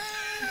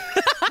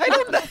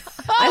don't know.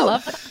 I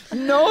love it.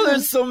 No,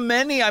 there's so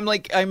many. I'm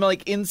like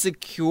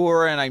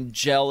insecure, and I'm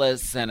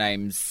jealous, and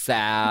I'm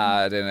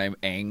sad, and I'm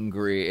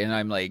angry, and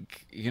I'm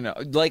like,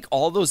 like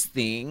all those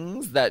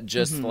things that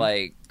just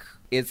like.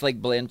 It's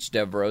like Blanche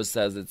Devereaux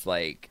says, it's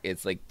like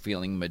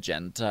feeling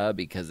magenta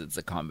because it's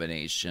a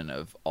combination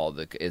of all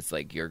the. It's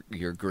like you're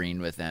green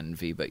with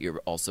envy, but you're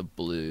also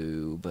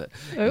blue. But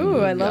Ooh,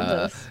 I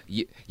love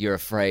this. You're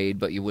afraid,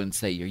 but you wouldn't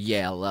say you're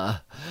yellow,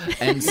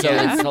 and so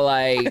it's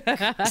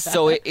like.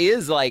 So it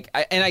is like,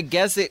 and I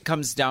guess it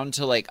comes down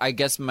to like, I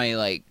guess my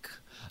like.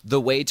 The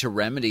way to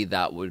remedy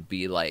that would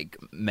be like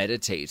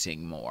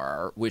meditating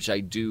more, which I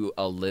do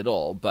a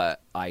little,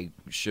 but I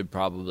should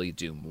probably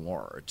do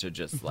more to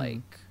just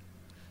like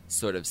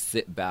sort of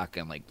sit back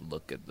and like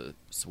look at the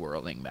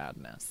swirling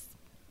madness.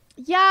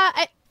 Yeah,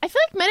 I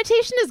feel like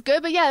meditation is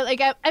good, but yeah, like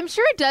I'm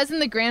sure it does in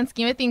the grand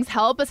scheme of things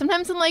help. But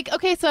sometimes I'm like,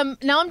 okay, so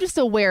I'm just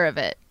aware of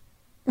it.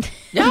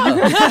 Yeah,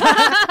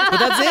 but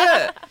that's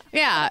it.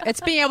 Yeah, it's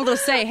being able to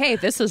say, hey,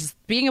 this is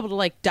being able to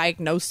like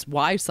diagnose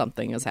why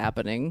something is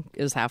happening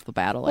is half the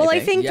battle. Well, I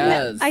think.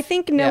 I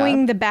think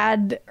knowing the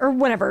bad or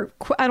whatever,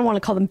 I don't want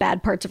to call them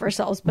bad parts of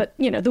ourselves, but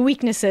the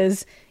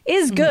weaknesses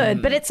is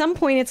good. But at some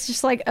point, it's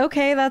just like,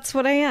 okay, that's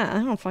what I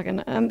am. I don't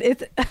fucking.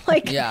 It's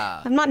like,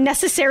 I'm not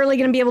necessarily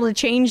going to be able to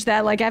change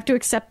that. Like, I have to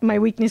accept my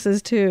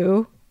weaknesses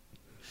too.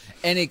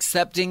 And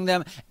accepting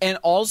them, and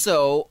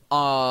also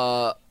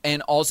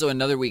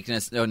another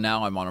weakness. Oh,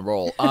 now I'm on a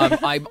roll.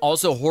 I'm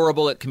also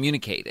horrible at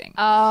communicating.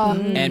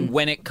 And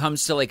when it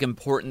comes to like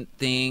important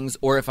things,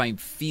 or if I'm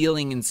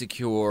feeling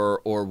insecure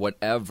or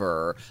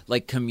whatever,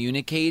 like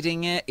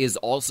communicating it is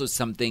also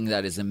something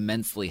that is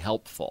immensely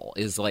helpful.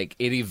 Is like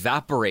it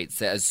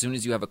evaporates as soon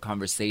as you have a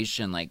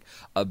conversation like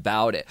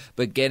about it.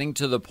 But getting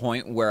to the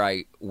point where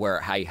I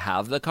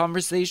have the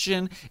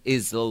conversation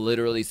is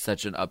literally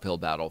such an uphill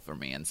battle for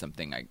me, and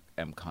something I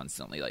am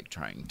constantly like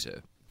trying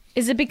to.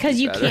 Is it because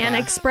you can't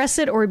express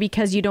it, or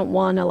because you don't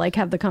want to like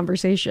have the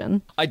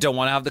conversation? I don't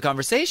want to have the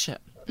conversation.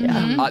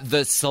 Yeah.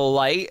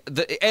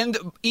 And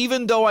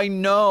even though I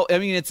know, I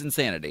mean, it's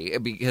insanity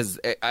because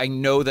I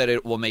know that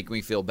it will make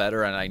me feel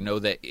better, and I know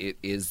that it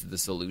is the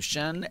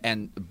solution.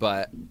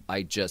 But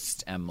I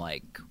just am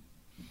like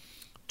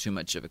too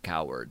much of a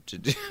coward to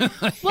do.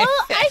 Well,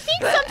 I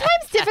think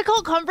sometimes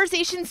difficult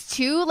conversations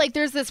too, like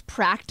there's this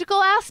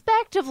practical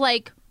aspect of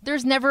like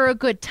there's never a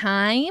good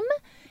time.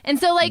 And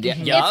so, like, it's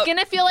going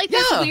to feel like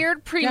this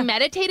weird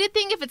premeditated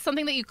thing if it's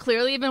something that you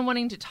clearly have been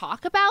wanting to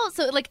talk about.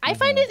 So, like, I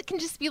find it can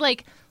just be,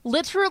 like,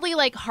 literally,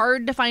 like,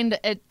 hard to find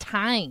a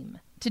time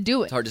to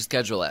do it. It's hard to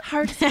schedule it.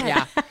 Hard to schedule.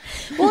 Yeah.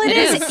 Well, it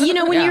is.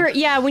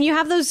 When you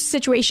have those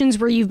situations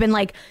where you've been,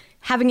 like,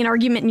 having an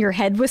argument in your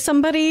head with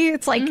somebody,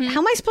 it's like, how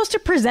am I supposed to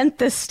present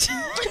this to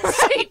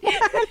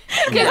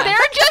Because they're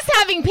just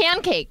having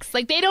pancakes.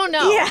 Like, they don't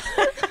know. Yeah.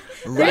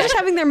 They're just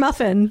having their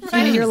muffin.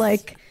 And you're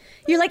like,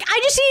 I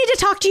just needed to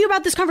talk to you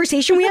about this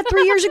conversation we had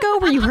 3 years ago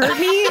where you hurt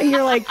me. And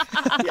you're like,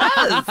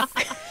 yes.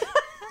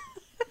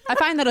 I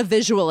find that a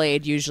visual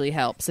aid usually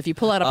helps. If you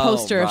pull out a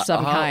poster of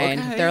some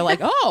kind, they're like,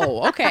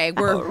 oh, okay,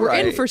 we're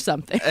in for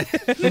something.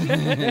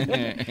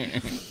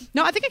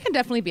 No, I think it can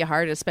definitely be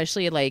hard,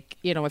 especially like,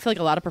 I feel like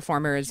a lot of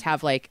performers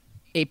have like,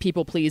 a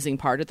people-pleasing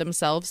part of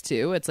themselves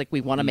too. It's like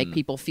we want to make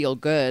people feel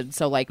good.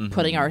 So like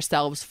putting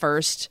ourselves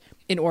first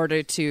in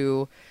order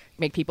to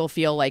make people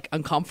feel like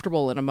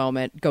uncomfortable in a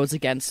moment goes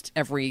against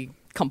every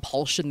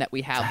compulsion that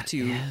we have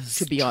to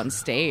be on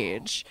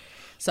stage.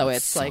 So That's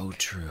it's so like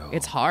true.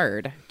 it's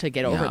hard to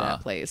get over Yeah.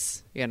 that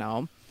place, you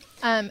know.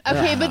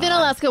 Okay, but then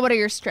Alaska, what are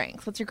your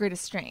strengths? What's your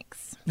greatest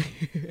strengths?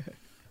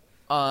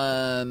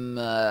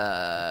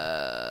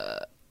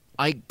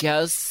 I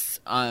guess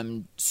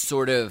I'm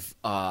sort of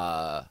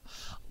I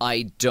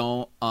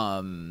don't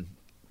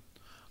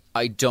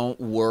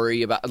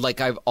worry about,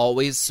 like, I've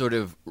always sort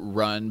of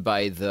run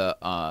by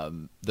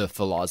the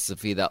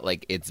philosophy that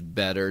like it's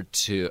better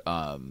to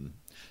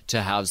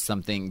have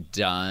something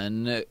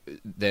done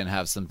than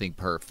have something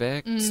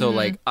perfect. So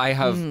like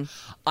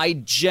I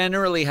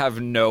generally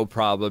have no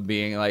problem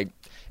being like,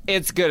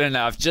 it's good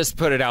enough, just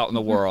put it out in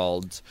the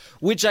world,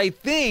 which I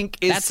think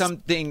is That's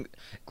something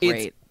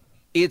great.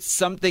 It's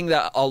something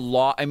that a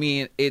lot, I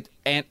mean, it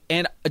and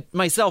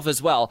myself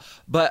as well,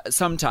 but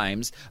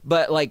sometimes,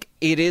 but like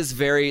it is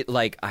very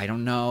like, I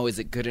don't know, is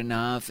it good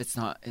enough? It's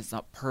not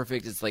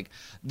perfect. It's like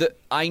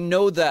I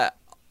know that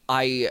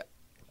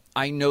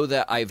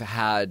I've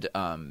had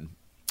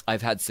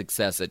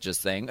success at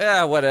just saying,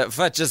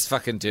 whatever, just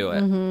fucking do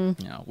it. You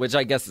know, which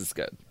I guess is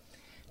good.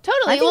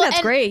 Totally. I think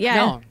that's great. Yeah.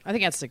 No, I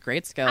think that's a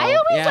great skill. I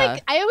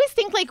always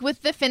think like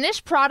with the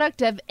finished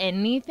product of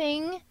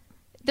anything,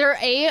 there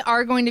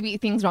are going to be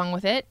things wrong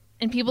with it,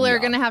 and people are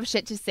going to have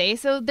shit to say.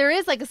 So there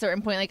is like a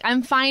certain point, like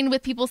I'm fine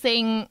with people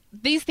saying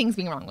these things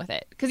being wrong with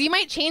it, because you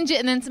might change it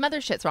and then some other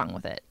shit's wrong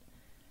with it.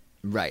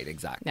 Right.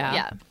 Exactly.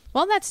 Yeah.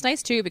 Well, that's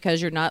nice too, because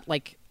you're not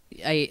like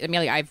I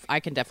mean, like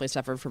I can definitely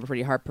suffer from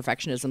pretty hard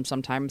perfectionism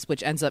sometimes,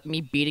 which ends up me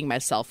beating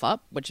myself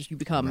up, which is you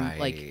become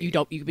like you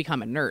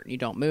become inert, you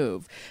don't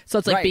move. So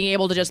it's like being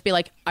able to just be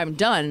like, I'm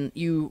done.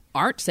 You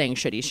aren't saying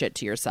shitty shit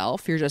to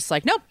yourself. You're just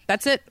like, nope,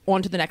 that's it.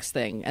 On to the next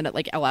thing, and it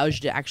like allows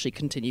you to actually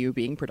continue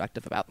being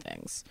productive about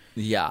things.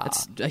 Yeah,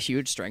 it's a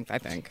huge strength, I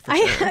think. For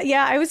sure.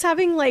 I was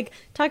having like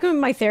talking with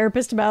my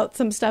therapist about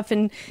some stuff,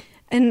 and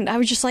I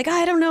was just like,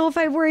 I don't know if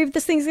I worry if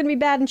this thing's gonna be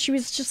bad, and she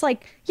was just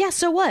like, yeah,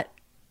 so what?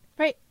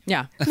 Right.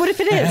 Yeah. What if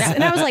it is?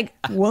 And I was like,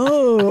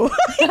 whoa.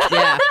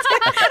 Yeah.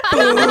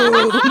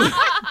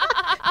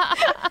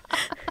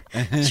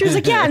 She was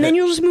like, yeah, and then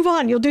you'll just move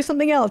on. You'll do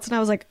something else. And I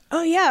was like,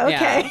 oh, yeah,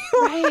 okay.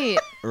 Right.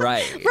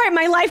 Right. Right.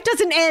 My life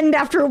doesn't end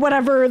after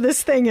whatever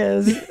this thing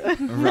is.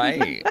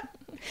 Right.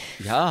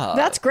 Yeah.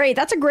 That's great.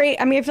 That's a great,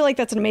 I mean, I feel like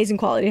that's an amazing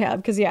quality to have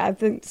because, yeah, I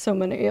think so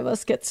many of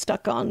us get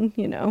stuck on,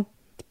 you know,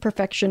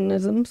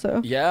 perfectionism.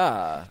 So,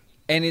 yeah.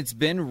 And it's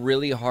been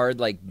really hard,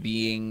 like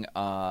being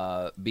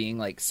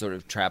like sort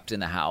of trapped in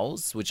the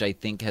house, which I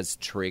think has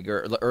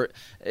triggered, or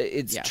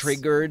it's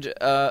triggered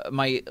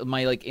my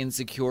like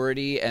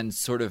insecurity and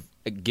sort of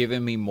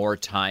given me more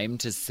time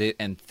to sit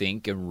and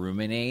think and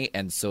ruminate.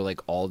 And so like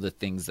all the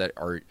things that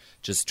are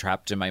just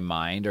trapped in my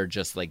mind are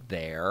just like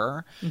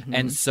there,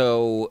 and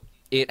so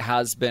it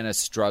has been a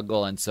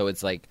struggle. And so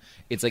it's like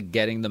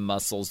getting the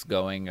muscles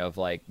going of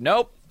like,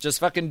 nope, just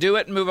fucking do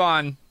it and move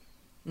on.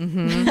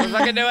 Just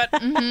fucking do it.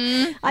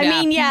 I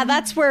mean, yeah,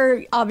 that's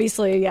where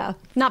obviously,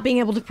 not being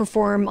able to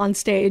perform on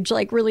stage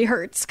like really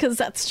hurts because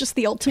that's just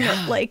the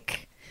ultimate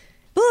like,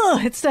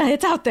 it's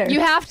out there. You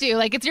have to,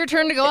 like, it's your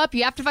turn to go up.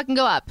 You have to fucking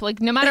go up. Like,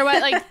 no matter what,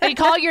 like, they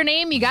call your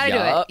name, you gotta do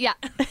it. Yeah.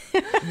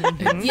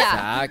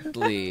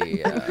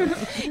 Exactly.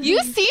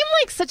 You seem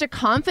like such a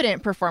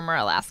confident performer,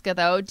 Alaska,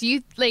 though. Do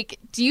you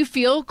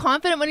feel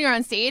confident when you're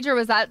on stage,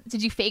 or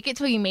did you fake it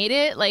till you made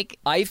it? Like,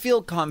 I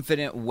feel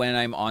confident when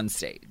I'm on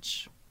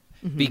stage.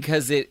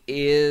 Because it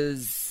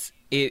is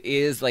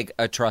like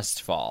a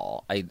trust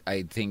fall.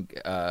 I think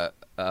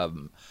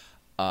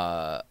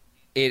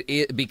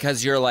it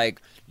because you're like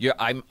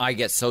I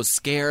get so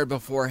scared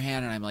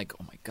beforehand, and I'm like,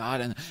 oh my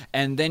god,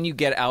 and then you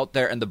get out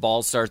there and the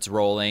ball starts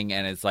rolling,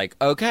 and it's like,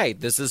 okay,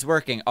 this is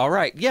working. All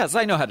right, yes,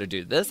 I know how to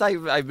do this.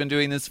 I've been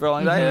doing this for a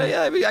long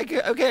time. Yeah,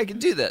 I can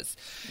do this.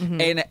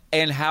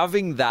 And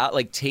having that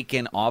like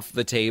taken off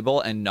the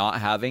table and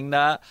not having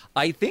that,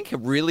 I think it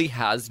really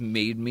has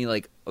made me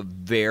like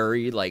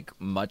very like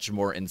much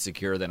more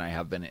insecure than I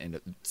have been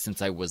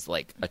since I was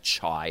like a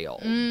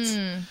child.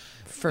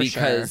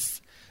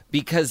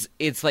 Because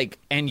it's like,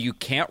 and you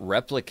can't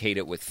replicate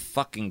it with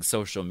fucking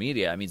social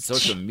media. I mean,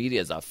 social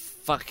media is a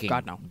fucking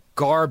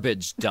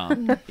garbage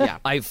dump.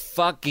 I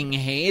fucking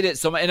hate it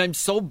so much, and I'm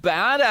so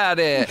bad at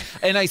it.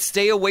 And I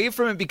stay away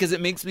from it because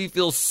it makes me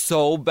feel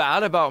so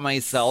bad about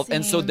myself. Same.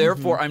 And so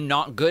therefore I'm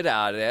not good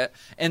at it.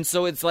 And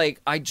so it's like,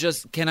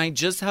 can I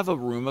just have a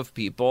room of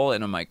people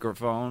and a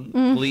microphone?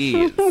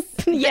 Please.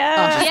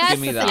 Yes. Give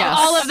me that. Yes.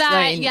 All of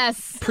that.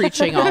 Yes.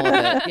 Preaching all of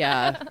it.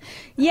 Yeah.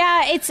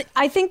 Yeah,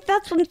 I think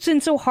that's what's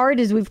been so hard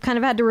is we've kind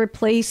of had to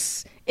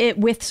replace it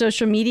with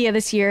social media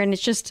this year, and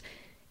it's just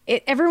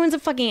everyone's a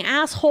fucking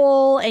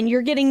asshole, and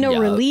you're getting no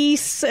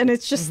release, and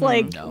it's just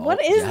like,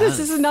 what is this?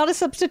 This is not a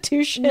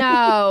substitution.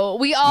 No,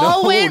 we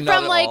all went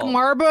from like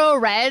Marlboro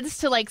Reds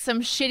to like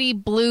some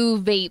shitty blue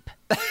vape.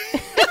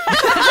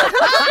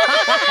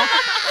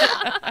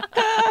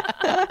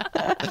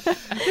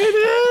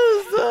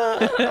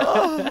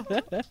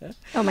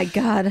 Oh my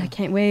God, I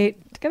can't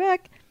wait to go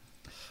back.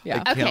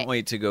 Yeah. I can't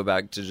wait to go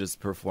back to just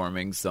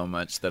performing so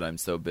much that I'm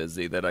so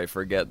busy that I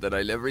forget that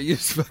I never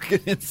use fucking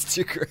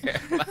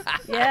Instagram.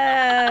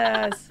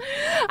 Yes.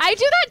 I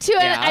do that too,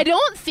 Yeah. and I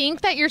don't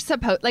think that you're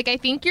supposed. Like, I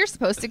think you're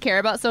supposed to care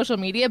about social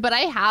media, but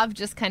I have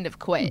just kind of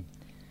quit.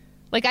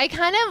 Like, I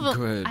kind of,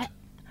 Good.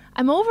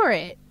 I'm over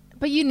it.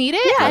 But you need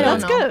it. Yeah, I don't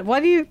that's know. good.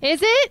 Why do you?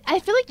 Is it? I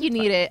feel like you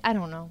need it. I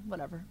don't know.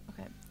 Whatever.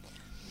 Okay.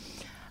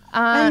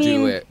 I mean,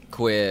 Do it.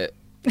 Quit.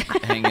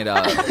 Hang it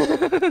up.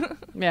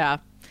 Yeah.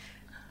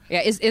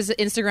 Yeah. Is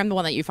Instagram the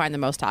one that you find the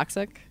most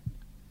toxic?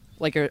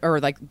 Like, or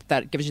like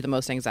that gives you the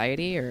most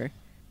anxiety, or?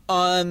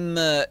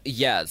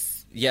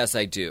 Yes. Yes,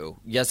 I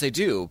do. Yes, I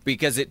do.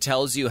 Because it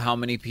tells you how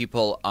many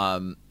people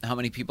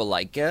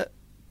like it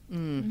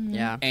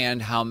Yeah.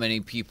 and how many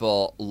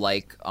people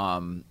like,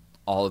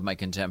 all of my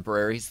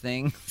contemporaries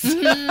things.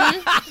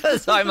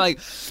 So I'm like,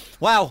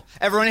 wow,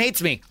 everyone hates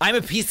me. I'm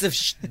a piece of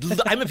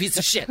I'm a piece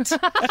of shit.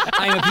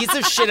 I'm a piece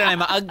of shit and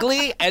I'm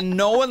ugly and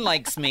no one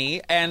likes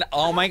me and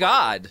oh my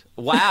God.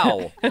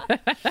 Wow.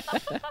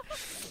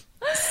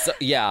 So,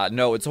 yeah,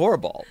 no, it's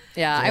horrible.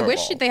 Yeah, It's I wish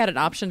horrible. they had an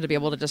option to be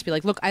able to just be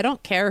like, look, I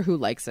don't care who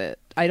likes it.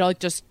 I don't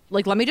just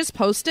like, let me just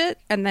post it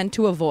and then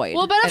to avoid.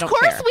 Well, but I of don't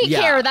course care. we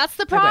Yeah. care. That's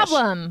the I wish.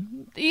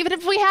 problem. Even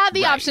if we had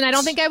the Right. option, I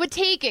don't think I would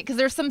take it because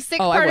there's some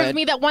sick Oh, I part of would.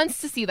 me that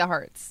wants to see the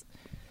hearts.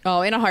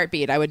 Oh, in a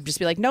heartbeat, I would just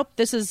be like, nope,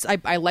 this is,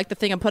 I like the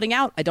thing I'm putting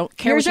out. I don't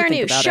care here's what you our think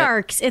new about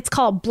Sharks. It's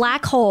called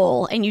Black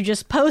Hole, and you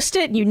just post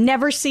it, and you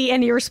never see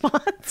any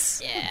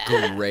response.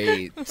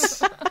 Great.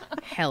 it.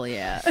 Hell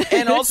yeah.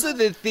 And also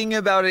the thing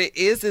about it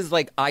is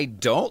like I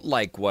don't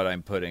like what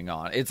I'm putting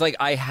on. It's like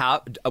I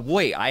have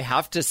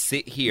to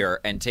sit here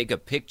and take a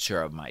picture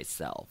of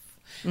myself,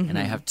 and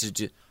I have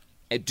to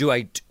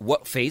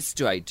what face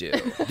do I do?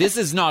 This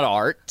is not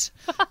art.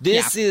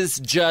 This is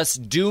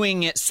just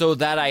doing it so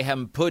that I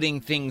am putting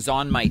things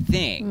on my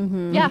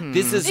thing. Yeah.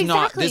 This is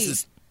not. Exactly. This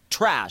is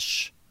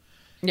trash.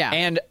 Yeah.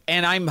 And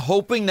I'm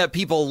hoping that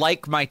people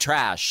like my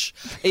trash.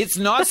 It's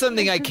not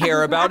something I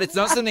care about. It's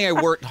not something I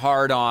worked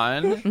hard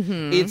on.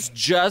 It's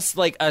just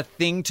like a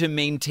thing to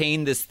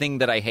maintain this thing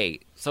that I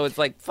hate. So it's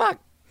like, fuck.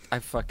 I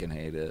fucking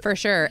hate it. For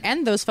sure.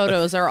 And those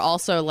photos are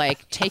also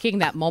like taking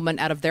that moment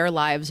out of their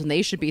lives, and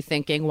they should be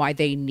thinking why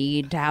they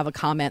need to have a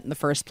comment in the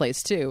first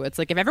place too. It's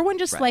like if everyone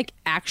just like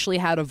actually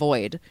had a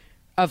void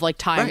of like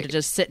time to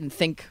just sit and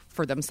think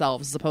for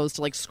themselves as opposed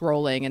to like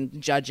scrolling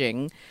and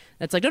judging.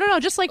 It's like, no,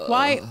 just like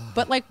why,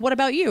 but like what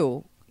about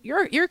you?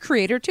 You're a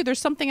creator too. There's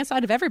something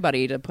inside of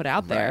everybody to put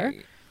out there.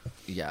 Right.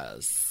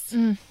 Yes.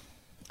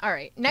 All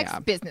right. Next Yeah.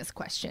 business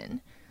question.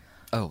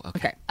 Oh,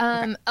 okay.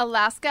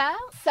 Alaska,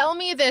 sell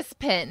me this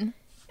pin.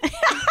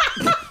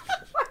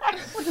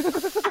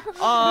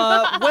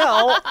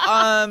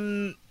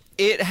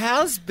 It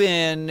has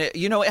been,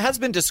 it has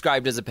been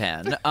described as a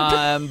pen,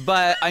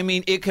 but I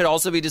mean, it could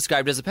also be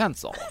described as a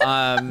pencil.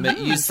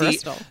 You see,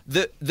 versatile.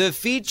 the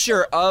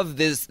feature of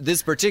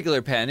this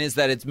particular pen is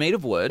that it's made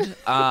of wood.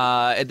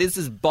 This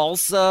is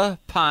balsa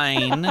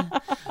pine.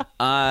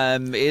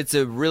 It's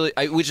a really,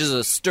 which is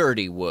a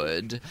sturdy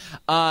wood,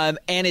 and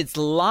it's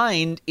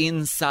lined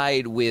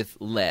inside with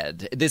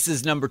lead. This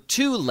is number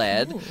 2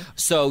 lead,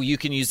 so you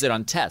can use it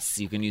on tests.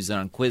 You can use it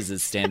on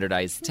quizzes,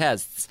 standardized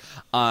tests,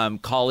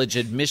 college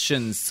admissions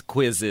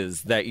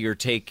quizzes that you're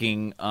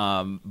taking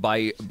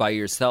by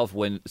yourself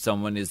when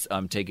someone is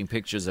taking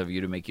pictures of you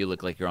to make you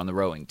look like you're on the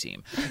rowing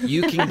team.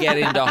 You can get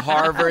into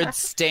Harvard,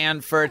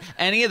 Stanford,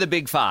 any of the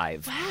big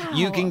 5. Wow.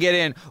 You can get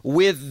in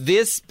with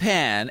this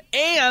pen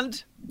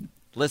and...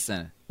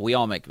 Listen, we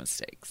all make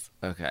mistakes,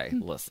 okay?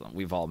 Listen,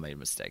 we've all made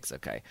mistakes,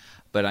 okay?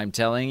 But I'm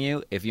telling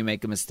you, if you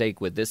make a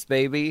mistake with this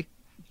baby,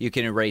 you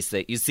can erase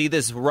it. You see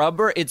this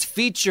rubber? It's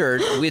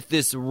featured with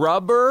this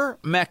rubber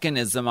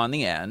mechanism on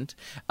the end.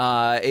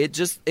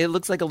 It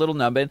looks like a little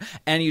nubbin.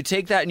 And you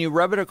take that and you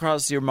rub it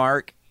across your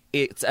mark.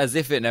 It's as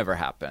if it never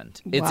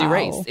happened. It's Wow.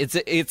 erased.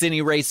 It's an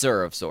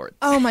eraser of sorts.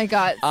 Oh my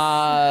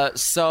God.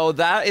 So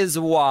that is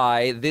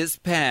why this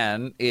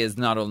pen is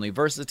not only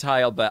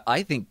versatile, but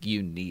I think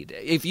you need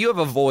it. If you have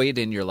a void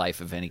in your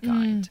life of any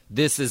kind,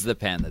 this is the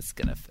pen that's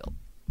going to fill.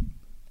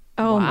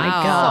 Oh my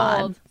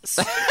God.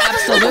 Sold.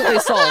 Absolutely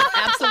sold.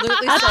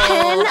 Absolutely A sold.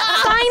 pen.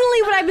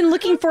 Finally, what I've been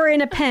looking for in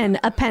a pen,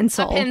 a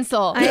pencil. A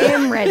pencil. I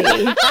am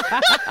ready.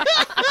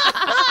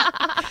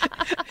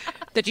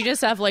 Did you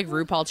just have like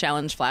RuPaul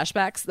challenge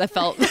flashbacks that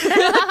felt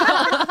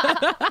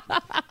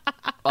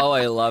Oh,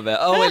 I love it.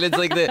 Oh, and it's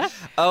like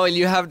and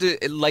you have to,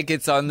 like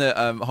it's on the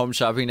Home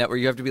Shopping Network,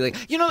 you have to be like,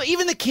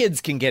 even the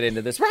kids can get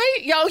into this, right?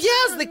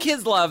 Yes, the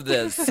kids love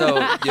this. So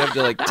you have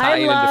to like tie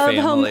it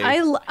into family.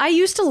 I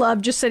used to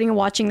love just sitting and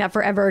watching that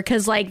forever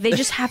because like they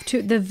just have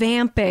to the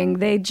vamping.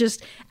 They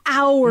just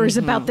hours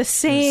about the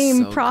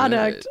same so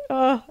product. good.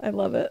 Oh, I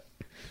love it.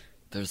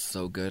 They're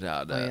so good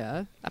at it. Oh,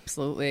 yeah,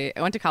 absolutely.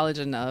 I went to college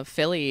in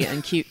Philly,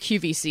 and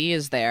QVC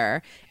is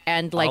there.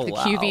 and like the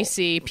wow.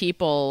 QVC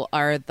people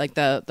are like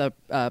the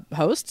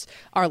hosts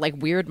are like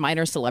weird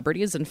minor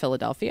celebrities in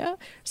Philadelphia.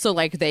 So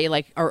like they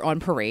like are on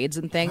parades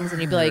and things,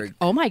 and you'd be like,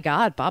 oh my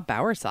God, Bob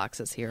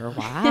Bowersox is here!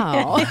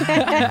 Wow,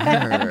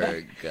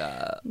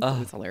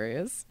 it's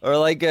hilarious. Or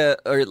like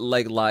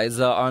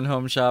Liza on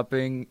Home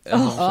Shopping,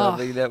 Home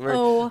Shopping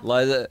Network.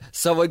 Liza,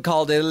 someone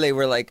called in and they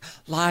were like,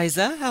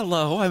 Liza,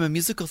 hello, I'm a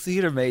musical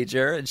theater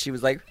major, and she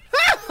was like,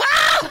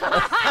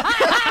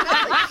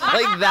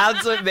 like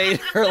that's what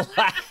made her laugh.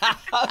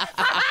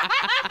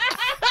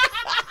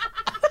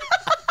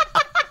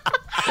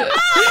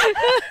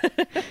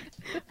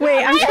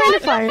 Wait, I'm trying to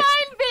find.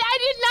 I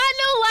did not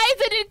know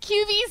Liza did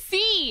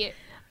QVC.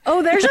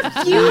 Oh, there's a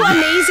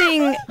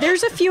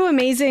few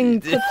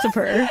amazing clips of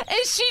her.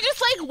 Is she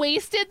just like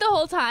wasted the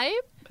whole time?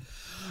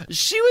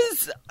 She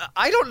was,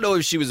 I don't know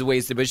if she was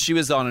wasted, but she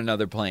was on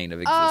another plane of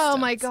existence. Oh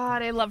my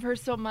God, I love her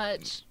so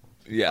much.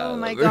 Yeah. Oh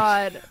my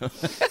God.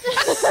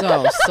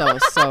 So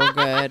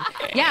good.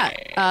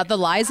 Yeah. The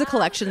Liza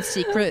Collection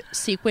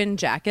sequin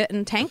jacket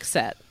and tank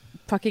set.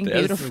 Fucking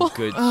There's beautiful. some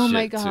good Oh shit,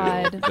 my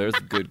God. too. There's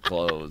good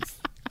clothes.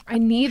 I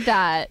need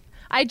that.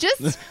 I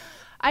just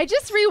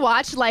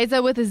rewatched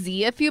Liza with a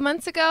Z a few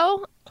months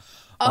ago.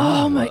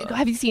 Oh my God.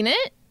 Have you seen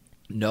it?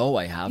 No,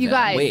 I haven't. You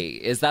guys.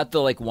 Wait, is that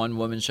the like one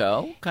woman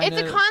show? It's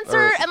a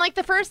concert, and like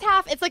the first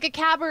half, it's like a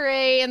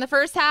cabaret, and the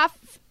first half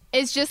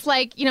is just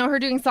like, you know, her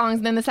doing songs,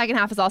 and then the second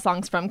half is all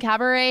songs from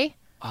cabaret.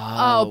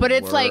 Oh, but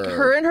it's like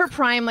her in her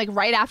prime, like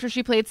right after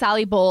she played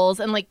Sally Bowles,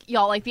 and like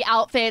y'all, like the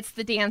outfits,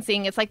 the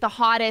dancing. It's like the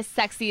hottest,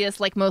 sexiest,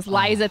 like most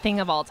Liza thing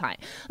of all time.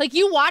 Like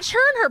you watch her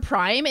in her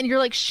prime, and you're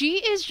like, she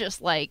is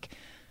just like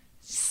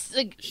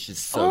she's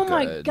so oh good.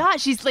 my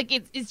God, she's like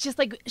it's just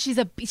like she's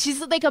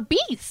like a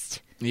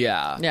beast.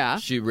 Yeah.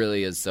 She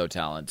really is so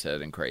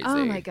talented and crazy.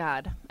 Oh my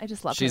God, I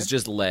just love her. She's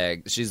just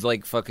legs. She's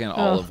like fucking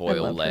olive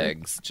oil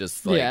legs.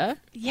 Just like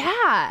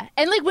yeah.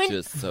 And like when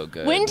just so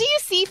good. When do you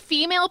see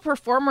female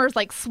performers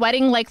like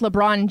sweating like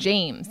LeBron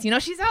James? You know,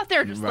 she's out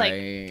there just like,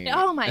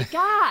 oh my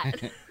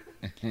God.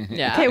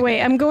 Yeah. Okay,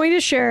 wait, I'm going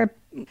to share.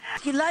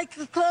 You like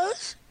the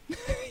clothes?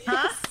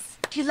 Huh?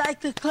 You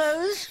like the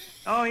clothes?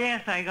 Oh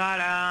yes, I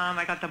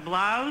got the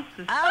blouse,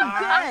 the Oh,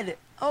 scarf. good.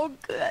 Oh,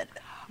 good.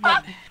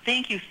 Well,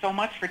 thank you so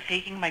much for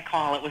taking my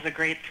call. It was a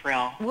great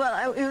thrill.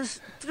 Well, it was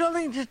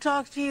thrilling to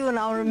talk to you, and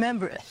I'll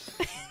remember it.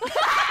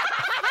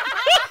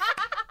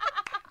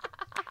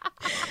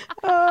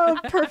 Oh,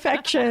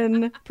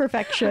 perfection.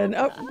 Perfection.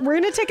 Oh, we're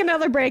going to take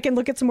another break and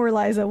look at some more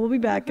Liza. We'll be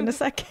back in a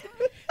second.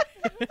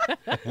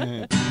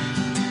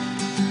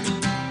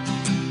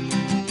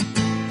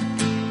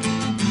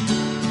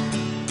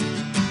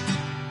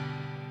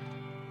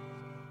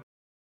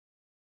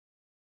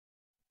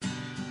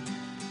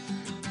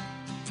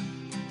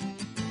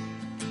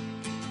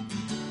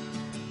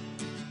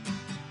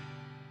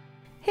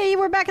 Hey,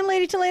 we're back in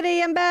Lady to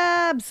Lady. I'm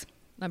Babs.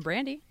 I'm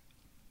Brandy.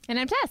 And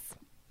I'm Tess.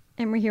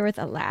 And we're here with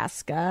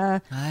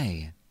Alaska.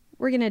 Hi.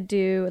 We're going to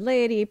do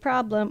Lady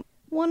Problem.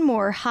 One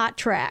more hot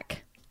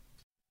track.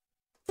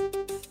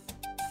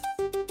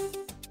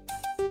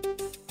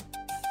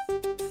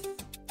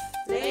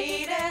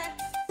 Lady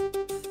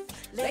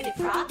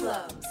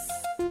problems.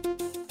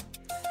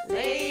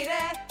 Lady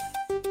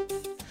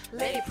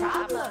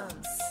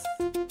problems.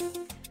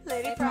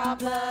 Lady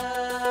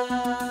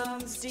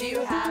problems. Do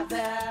you have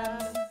them?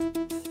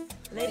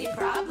 Lady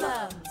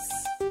problems.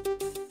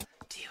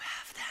 Do you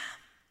have them?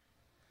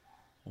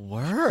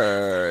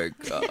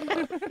 Work.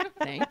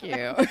 Thank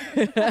you.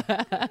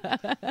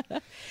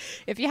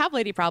 If you have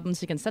lady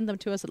problems, you can send them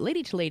to us at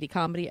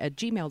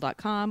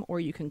ladytoladycomedy@gmail.com,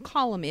 or you can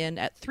call them in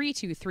at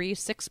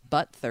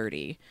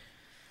 323-6butt30.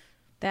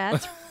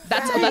 That's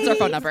That's our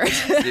phone number.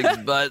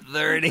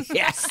 6butt30.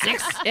 Yes.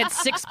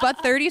 It's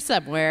 6butt30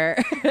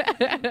 somewhere.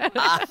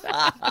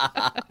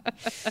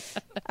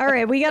 all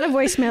right. We got a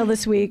voicemail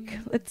this week.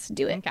 Let's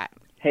do it. Okay.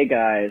 Hey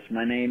guys,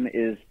 my name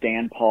is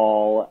Dan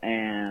Paul,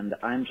 and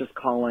I'm just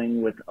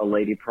calling with a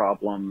lady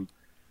problem.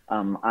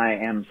 I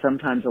am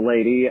sometimes a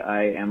lady.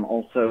 I am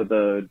also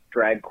the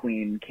drag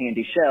queen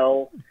Candy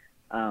Shell.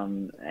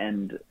 And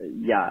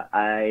yeah,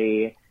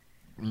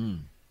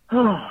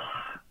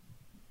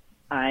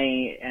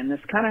 and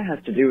this kind of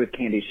has to do with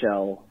Candy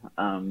Shell.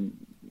 I'm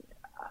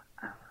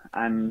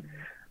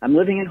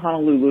living in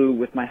Honolulu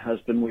with my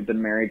husband. We've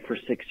been married for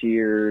 6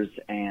 years,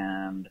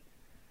 and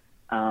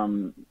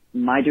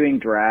my doing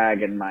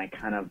drag and my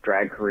kind of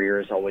drag career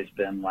has always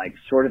been like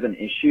sort of an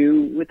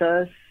issue with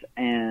us,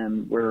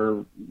 and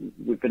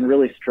we've been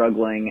really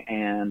struggling,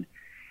 and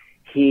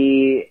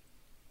he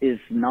is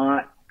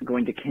not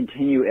going to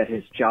continue at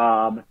his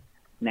job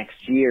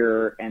next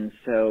year, and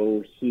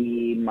so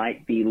he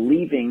might be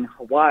leaving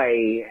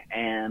Hawaii,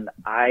 and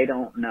I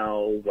don't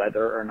know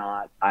whether or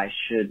not I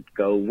should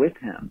go with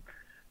him.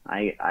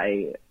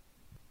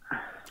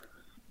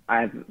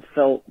 I've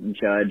felt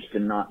judged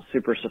and not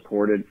super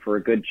supported for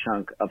a good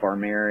chunk of our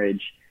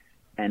marriage,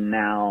 and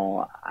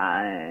now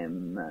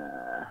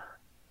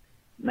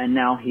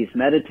now he's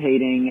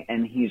meditating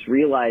and he's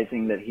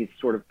realizing that he's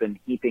sort of been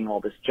heaping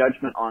all this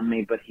judgment on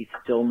me, but he's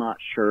still not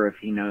sure if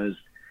he knows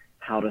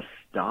how to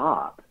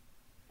stop.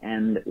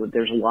 And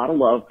there's a lot of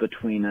love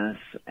between us,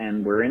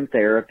 and we're in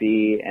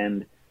therapy,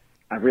 and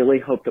I really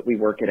hope that we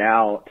work it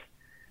out.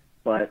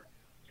 But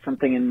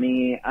something in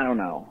me, I don't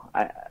know.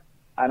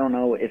 I don't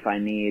know if I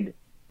need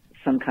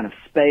some kind of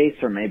space,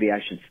 or maybe I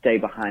should stay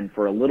behind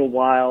for a little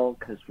while,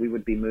 because we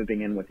would be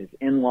moving in with his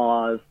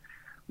in-laws.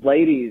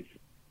 Ladies,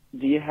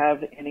 do you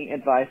have any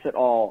advice at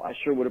all? I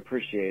sure would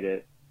appreciate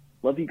it.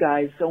 Love you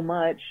guys so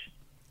much.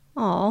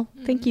 Aw,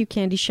 thank you,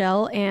 Candy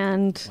Shell.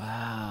 And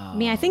Wow. I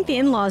mean, I think the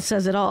in-laws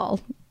says it all.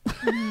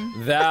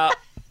 That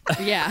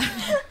Yeah.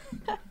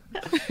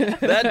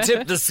 that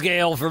tipped the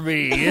scale for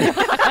me.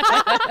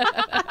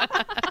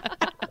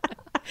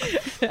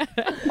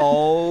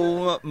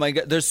 Oh my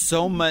God, there's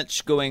so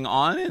much going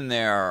on in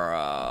there.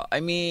 I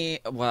mean,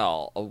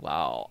 well, oh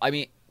wow. I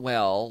mean,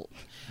 well,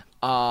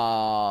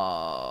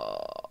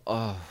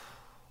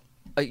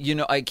 you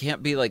know, I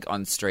can't be like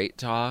on Straight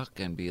Talk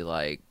and be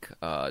like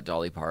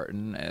Dolly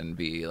Parton and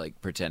be like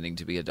pretending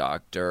to be a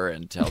doctor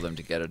and tell them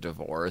to get a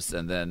divorce,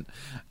 and then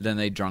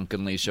they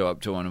drunkenly show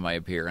up to one of my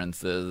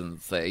appearances and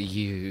say,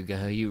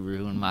 "You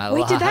ruined my life."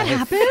 Wait, did that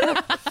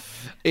happen?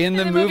 In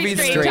the movie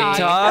Straight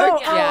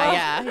Talk? Oh.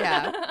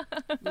 Yeah.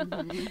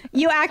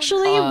 You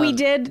actually,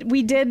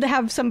 we did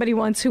have somebody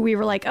once who we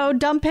were like, "Oh,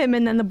 dump him,"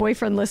 and then the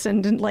boyfriend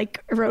listened and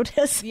like wrote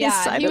his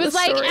side he of was the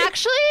like, story.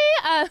 actually,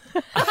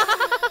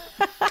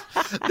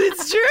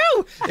 It's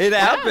true. It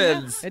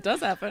happens. It does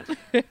happen.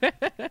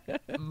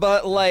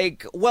 But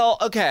like, well,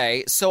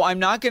 okay, so I'm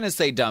not going to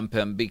say dump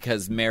him,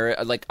 because marriage,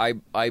 like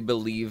I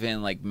believe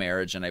in like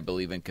marriage, and I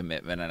believe in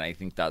commitment, and I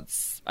think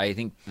that's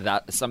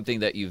something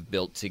that you've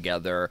built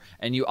together,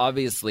 and you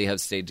obviously have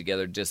stayed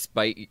together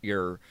despite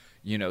your,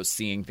 you know,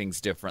 seeing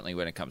things differently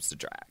when it comes to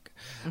drag.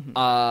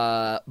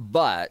 Mm-hmm.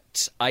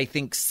 But I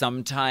think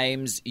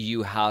sometimes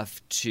you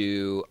have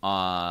to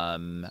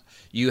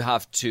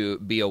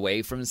be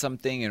away from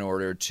something in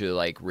order to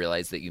like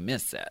realize that you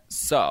miss it.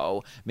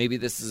 So maybe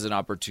this is an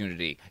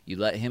opportunity. You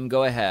let him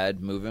go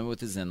ahead, move in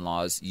with his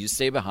in-laws. You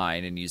stay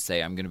behind and you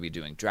say, I'm going to be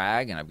doing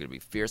drag, and I'm going to be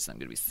fierce, and I'm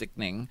going to be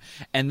sickening.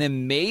 And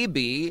then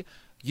maybe,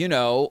 you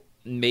know,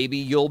 maybe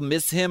you'll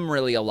miss him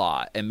really a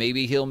lot, and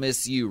maybe he'll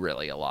miss you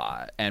really a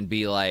lot, and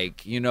be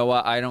like, you know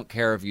what, I don't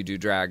care if you do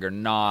drag or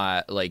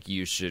not, like,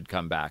 you should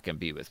come back and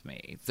be with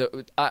me.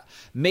 So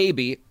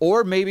maybe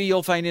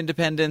you'll find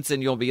independence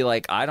and you'll be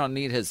like, I don't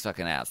need his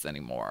fucking ass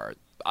anymore.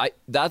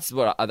 That's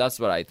what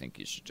I think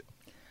you should do.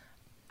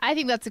 I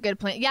think that's a good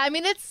plan. Yeah, I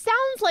mean, it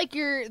sounds like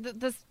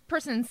this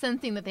person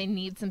sensing that they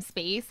need some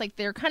space. Like,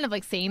 they're kind of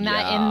like saying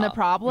that in the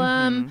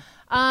problem.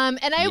 Mm-hmm.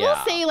 And I will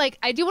say, like,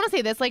 I do want to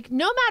say this, like,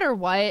 no matter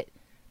what,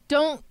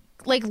 don't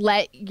like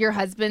let your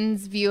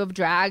husband's view of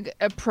drag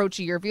approach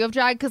your view of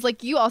drag, because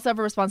like you also have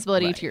a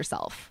responsibility to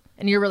yourself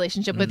and your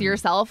relationship with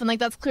yourself, and like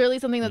that's clearly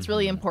something that's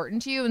really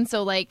important to you. And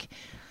so like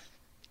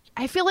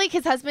I feel like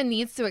his husband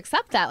needs to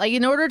accept that. Like,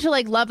 in order to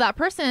like love that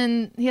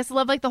person, he has to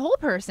love like the whole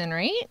person,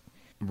 right?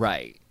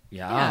 Right.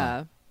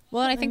 Yeah.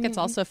 Well, and I think it's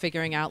also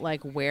figuring out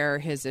like where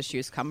his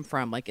issues come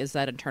from. Like, is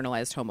that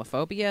internalized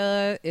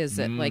homophobia? Is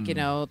it like, you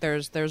know,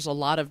 there's a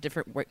lot of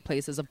different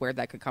places of where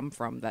that could come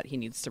from that he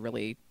needs to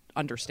really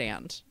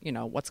understand, you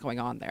know, what's going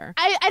on there.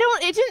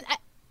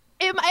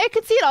 I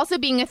could see it also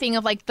being a thing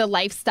of like the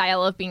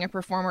lifestyle of being a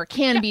performer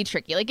can be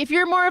tricky. Like, if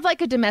you're more of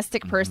like a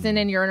domestic person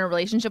and you're in a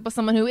relationship with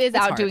someone who is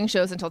out doing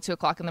shows until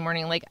 2:00 in the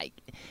morning, like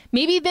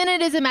maybe then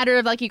it is a matter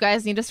of like you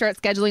guys need to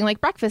start scheduling like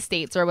breakfast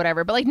dates or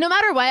whatever. But like no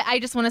matter what, I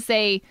just want to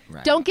say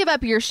don't give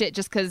up your shit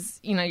just because,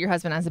 you know, your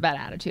husband has a bad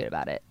attitude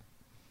about it.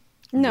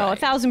 No,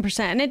 1,000%.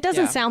 And it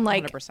doesn't sound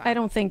like 100%. I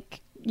don't think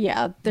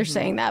they're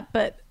saying that,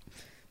 but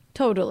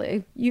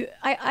totally.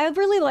 I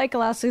really like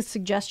Alaska's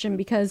suggestion,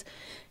 because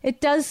it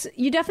does,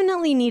 you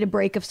definitely need a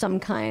break of some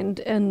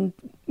kind, and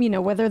you know,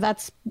 whether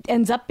that's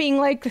ends up being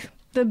like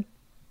the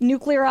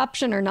nuclear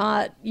option or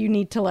not, you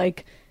need to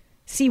like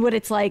see what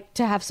it's like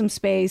to have some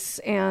space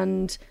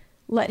and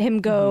let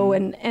him go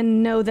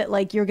and know that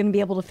like you're going to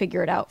be able to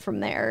figure it out from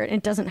there.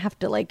 It doesn't have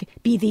to like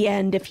be the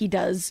end if he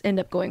does end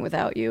up going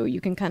without you. You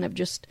can kind of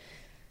just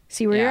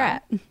see where you're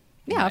at.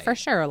 Yeah, for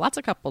sure. Lots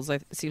of couples,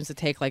 it seems to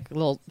take like a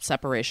little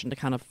separation to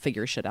kind of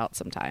figure shit out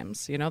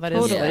sometimes. You know, that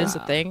is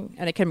a thing.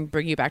 And it can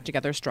bring you back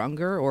together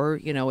stronger, or,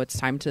 you know, it's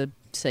time to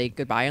say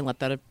goodbye and let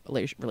that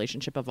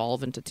relationship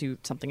evolve into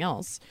something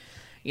else.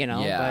 You know,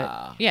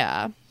 but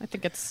yeah, I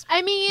think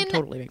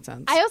totally makes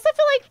sense. I also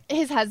feel like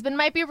his husband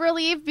might be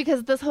relieved,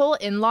 because this whole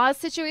in-laws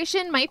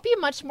situation might be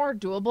much more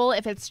doable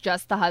if it's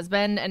just the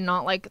husband and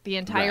not like the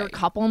entire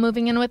couple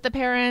moving in with the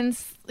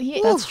parents.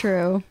 That's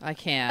true. I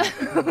can't.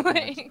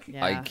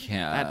 I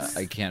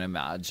can't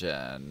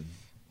imagine.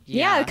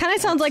 Yeah, it kind of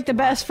sounds like the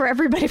best for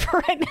everybody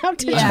for right now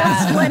to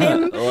just let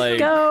him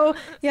go.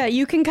 Yeah,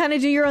 you can kind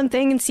of do your own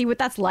thing and see what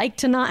that's like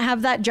to not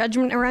have that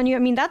judgment around you. I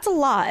mean, that's a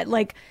lot.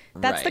 Like,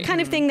 that's the kind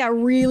of thing that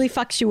really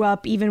fucks you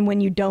up even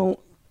when you don't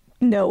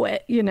know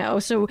it, you know?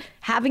 So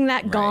having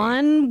that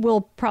gone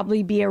will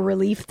probably be a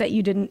relief that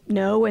you didn't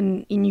know,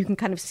 and you can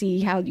kind of see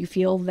how you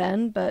feel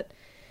then. But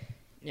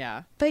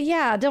yeah,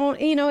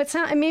 don't, you know, it's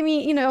not, maybe,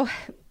 you know,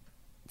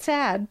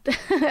 sad.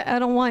 I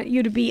don't want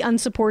you to be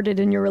unsupported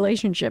in your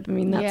relationship. I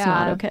mean, that's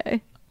not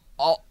okay.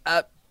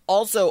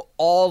 Also,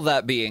 all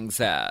that being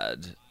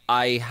said,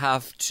 I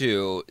have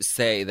to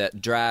say that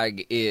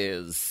drag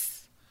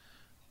is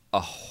a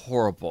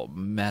horrible,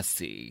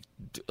 messy,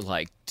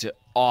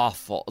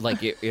 awful.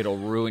 Like, it'll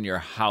ruin your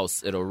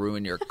house. It'll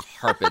ruin your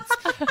carpets.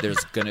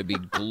 There's going to be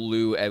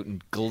glue out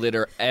and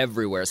glitter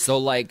everywhere. So,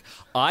 like,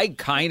 I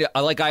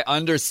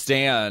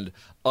understand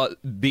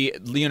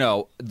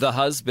the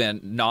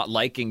husband not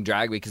liking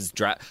drag because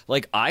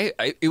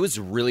it was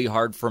really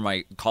hard for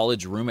my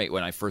college roommate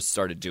when I first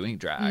started doing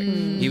drag.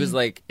 He was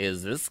like,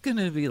 is this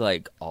gonna be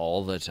like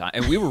all the time?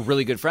 And we were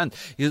really good friends.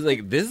 He was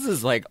like, this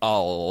is like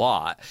a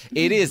lot.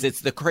 It is.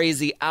 It's the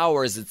crazy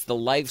hours. It's the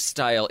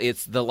lifestyle.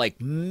 It's the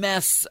like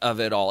mess of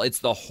it all. It's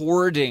the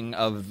hoarding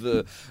of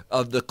the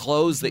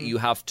clothes that you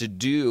have to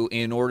do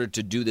in order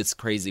to do this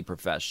crazy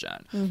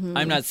profession.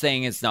 I'm not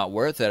saying it's not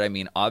worth it. I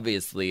mean,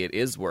 obviously it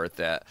is worth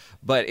it.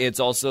 But it's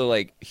also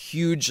like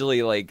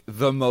hugely like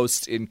the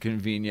most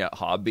inconvenient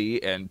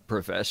hobby and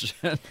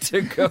profession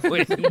to go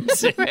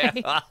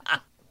into.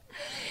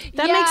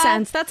 That makes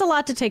sense. That's a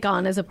lot to take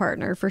on as a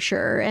partner for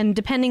sure. And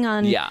depending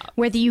on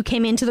whether you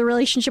came into the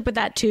relationship with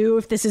that too,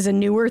 if this is a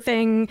newer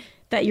thing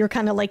that you're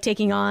kind of like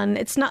taking on,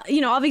 it's not,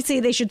 obviously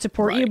they should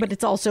support you, but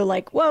it's also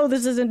like, whoa,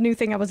 this is a new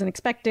thing I wasn't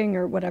expecting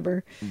or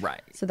whatever.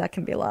 Right. So that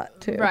can be a lot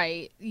too.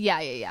 Right.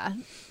 Yeah.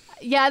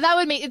 Yeah, that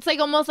would make it's like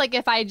almost like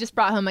if I just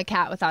brought home a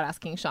cat without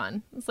asking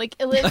Sean. It's like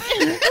it lives.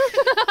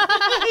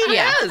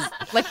 Yes,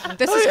 like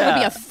this is going to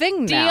be a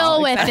thing now.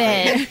 Deal with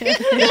it.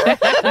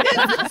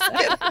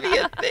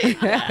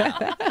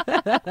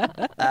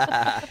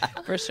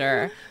 For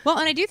sure. Well,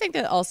 and I do think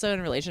that also in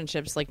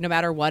relationships, like no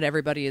matter what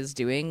everybody is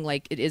doing,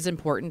 like it is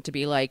important to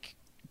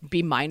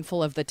be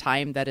mindful of the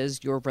time that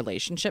is your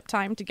relationship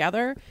time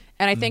together.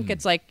 And I think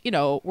it's like,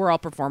 we're all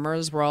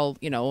performers. We're all,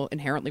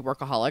 inherently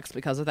workaholics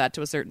because of that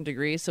to a certain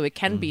degree. So it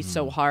can be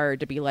so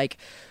hard to be like,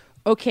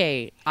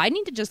 okay, I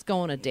need to just go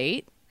on a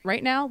date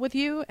right now with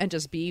you and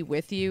just be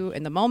with you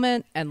in the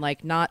moment and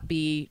like not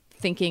be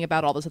thinking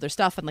about all this other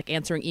stuff and like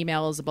answering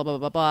emails, blah, blah,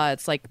 blah, blah.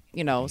 It's like,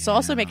 so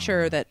also make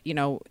sure that,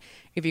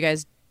 if you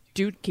guys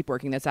do keep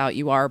working this out,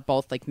 you are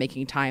both like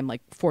making time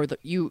like for the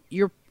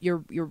you're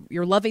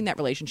loving that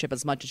relationship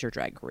as much as your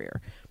drag career,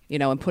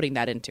 and putting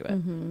that into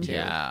it. Too.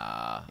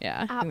 Yeah,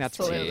 I think that's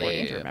really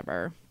important to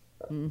remember.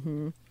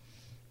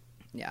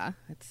 Yeah,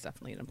 it's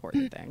definitely an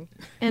important thing.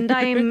 And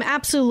I'm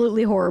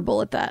absolutely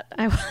horrible at that.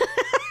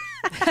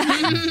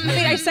 I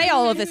mean, I say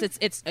all of this.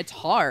 It's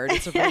hard.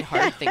 It's a really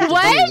hard thing to do.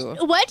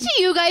 What do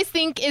you guys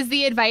think is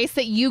the advice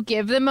that you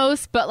give the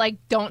most, but like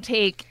don't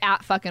take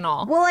at fucking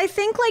all? Well, I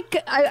think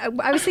like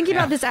I was thinking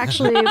about this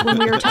actually when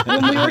we were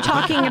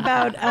talking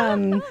about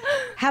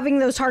having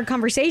those hard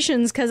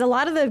conversations, because a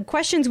lot of the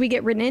questions we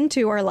get written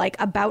into are like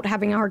about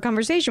having a hard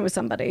conversation with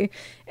somebody,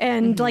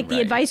 and like the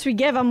advice we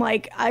give, I'm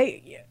like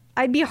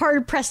I'd be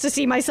hard pressed to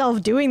see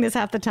myself doing this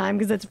half the time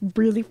because it's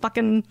really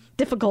fucking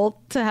difficult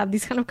to have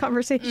these kind of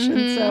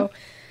conversations. So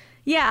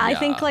yeah, I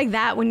think like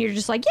that when you're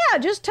just like,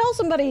 just tell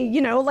somebody,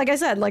 like I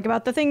said, like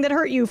about the thing that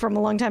hurt you from a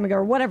long time ago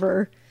or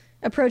whatever,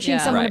 approaching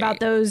someone about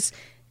those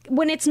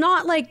when it's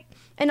not like,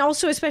 and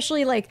also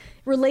especially like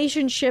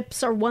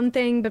relationships are one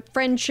thing, but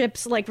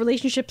friendships are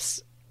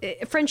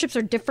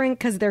different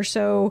because they're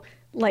so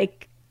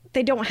like,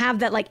 they don't have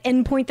that like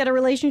endpoint that a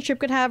relationship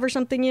could have or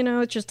something,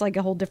 it's just like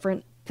a whole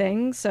different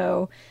thing.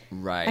 So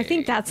I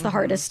think that's the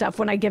hardest stuff.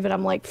 When I give it,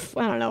 I'm like,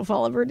 I don't know if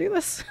I'll ever do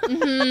this.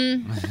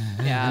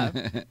 Yeah,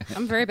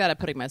 I'm very bad at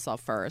putting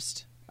myself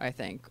first, I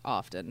think,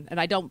 often, and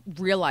I don't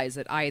realize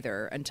it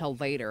either until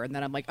later, and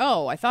then I'm like,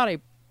 oh, I thought I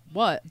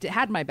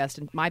had my best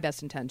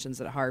intentions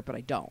at heart, but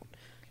I don't.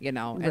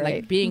 And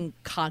like being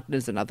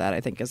cognizant of that,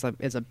 I think is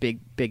a big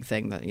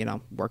thing that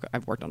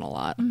I've worked on a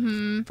lot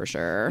for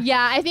sure.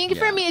 Yeah, I think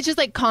for me it's just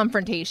like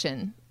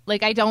confrontation.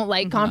 Like I don't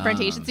like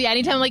confrontation. So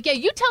anytime I'm like,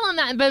 you tell him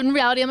that, but in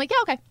reality I'm like,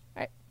 okay, all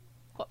right,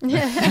 cool.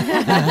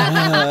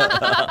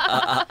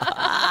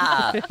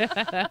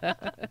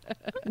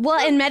 Well,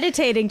 and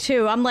meditating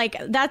too. I'm like,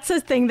 that's a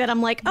thing that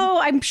I'm like, oh,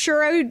 I'm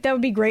sure that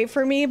would be great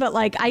for me. But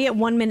like, I get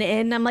 1 minute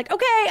in, I'm like,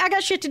 okay, I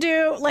got shit to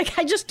do. Like,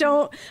 I just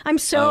don't. I'm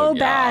so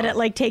bad at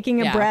like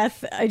taking a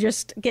breath. I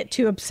just get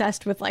too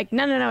obsessed with like,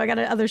 no, I got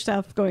other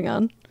stuff going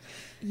on.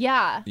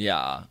 Yeah.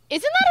 Yeah.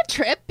 Isn't that a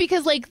trip?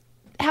 Because like,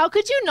 how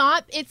could you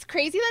not? It's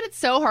crazy that it's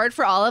so hard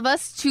for all of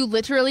us to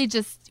literally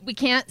we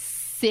can't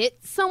sit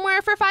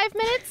somewhere for 5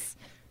 minutes,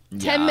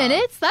 10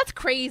 minutes. That's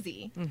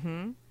crazy.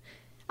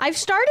 I've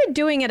started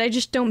doing it. I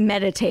just don't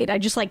meditate. I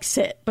just like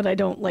sit, but I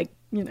don't like,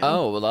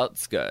 Oh, well,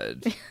 that's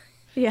good.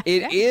 Yeah.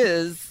 It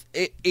is.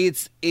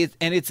 It's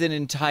an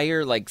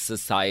entire like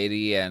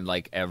society and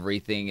like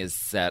everything is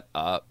set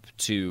up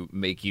to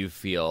make you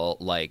feel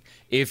like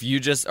if you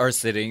just are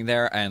sitting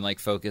there and like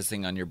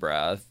focusing on your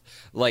breath,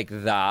 like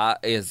that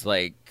is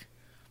like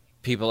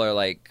people are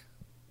like,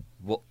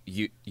 well,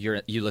 you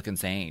look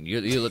insane.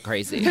 You look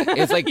crazy.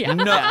 It's like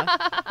no,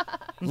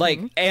 like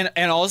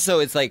and also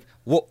it's like,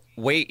 well,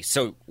 wait,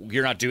 so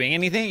you're not doing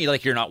anything?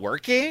 You're not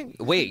working?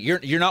 Wait,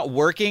 you're not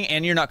working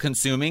and you're not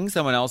consuming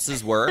someone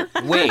else's work?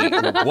 Wait,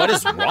 what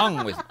is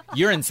wrong with you?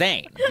 You're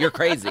insane. You're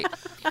crazy.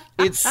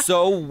 It's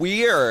so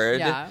weird.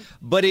 Yeah.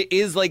 But it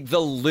is like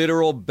the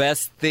literal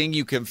best thing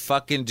you can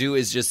fucking do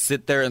is just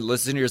sit there and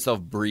listen to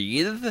yourself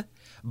breathe.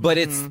 But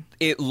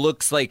it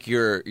looks like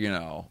you're,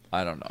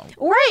 I don't know.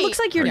 Or it looks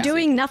like you're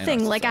doing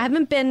nothing. Like, I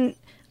haven't been...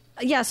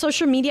 Yeah,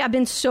 social media, I've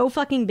been so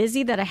fucking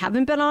busy that I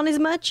haven't been on as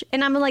much.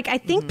 And I'm like, I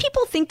think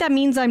people think that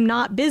means I'm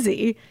not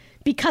busy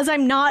because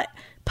I'm not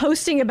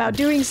posting about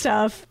doing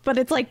stuff. But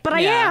it's like, but I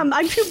am.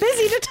 I'm too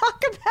busy to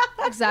talk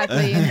about.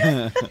 Exactly.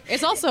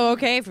 It's also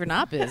okay if you're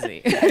not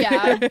busy.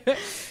 Yeah.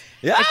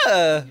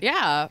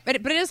 Yeah. But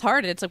it is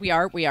hard. It's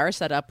like we are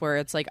set up where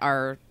it's like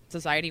our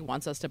society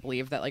wants us to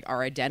believe that like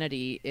our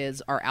identity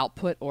is our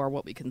output or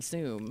what we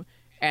consume.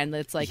 And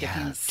it's like, if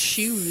you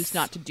choose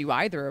not to do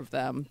either of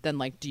them, then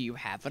like, do you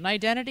have an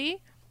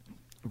identity?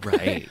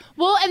 Right.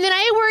 Well, and then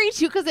I worry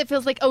too because it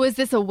feels like, oh, is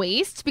this a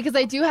waste? Because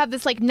I do have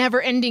this like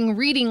never-ending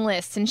reading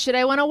list and shit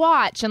I want to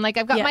watch, and like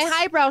I've got my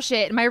highbrow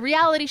shit and my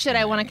reality shit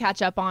I want to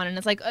catch up on, and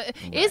it's like,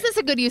 is this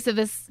a good use of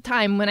this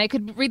time when I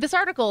could read this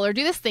article or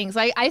do this thing?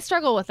 So I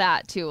struggle with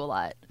that too a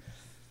lot.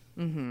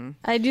 Mm-hmm.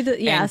 I do the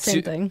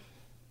same thing.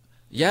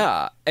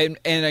 Yeah, and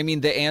I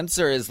mean the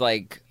answer is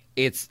like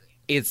it's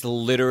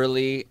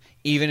literally.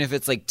 Even if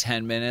it's like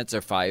 10 minutes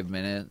or 5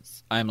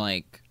 minutes, I'm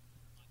like,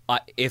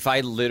 if I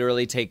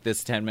literally take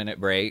this 10-minute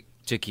break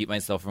to keep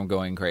myself from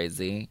going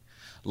crazy,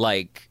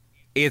 like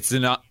it's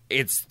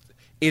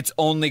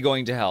only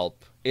going to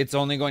help. It's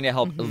only going to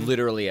help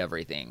literally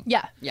everything.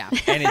 Yeah.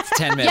 And it's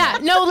 10 minutes. Yeah,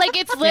 no, like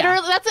it's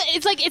literally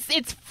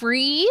it's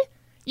free.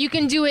 You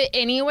can do it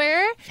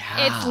anywhere.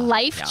 Yeah, it's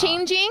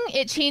life-changing.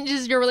 It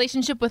changes your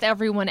relationship with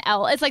everyone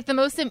else. It's like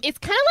it's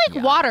kind of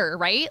like water,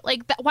 right?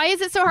 Like, why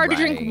is it so hard to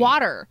drink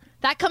water?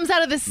 That comes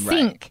out of the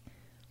sink.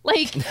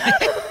 Like...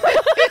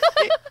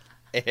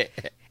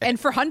 And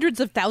for hundreds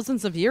of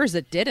thousands of years,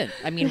 it didn't.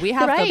 I mean, we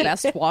have the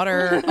best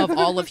water of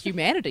all of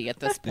humanity at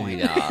this point.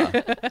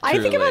 Yeah, I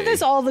think about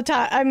this all the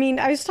time. I mean,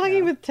 I was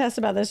talking with Tess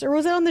about this, or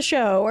was it on the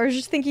show? Or I was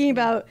just thinking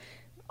about...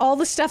 all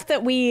the stuff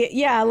that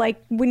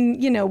like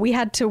when, we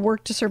had to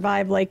work to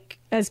survive, like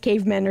as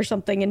cavemen or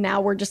something. And now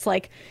we're just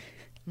like,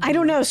 I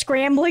don't know,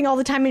 scrambling all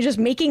the time and just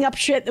making up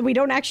shit that we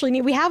don't actually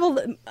need. We have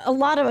a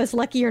lot of us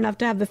luckier enough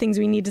to have the things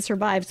we need to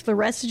survive. So the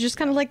rest is just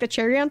kind of like the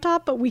cherry on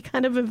top, but we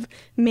kind of have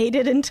made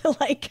it into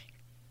like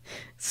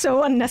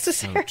so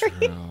unnecessary. So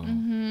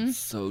true.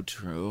 So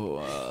true.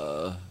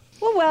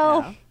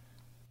 Well. Yeah.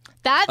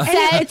 That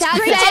said, it's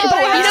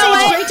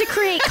great to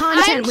create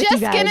content with you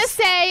guys.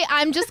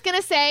 I'm just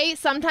gonna say,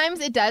 sometimes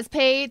it does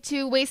pay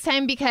to waste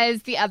time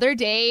because the other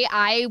day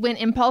I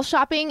went impulse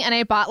shopping and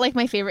I bought like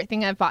my favorite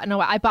thing I've bought in a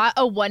while. I bought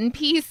a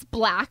one-piece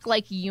black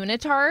like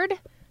unitard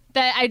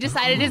that I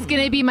decided is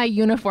gonna be my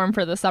uniform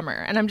for the summer,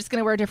 and I'm just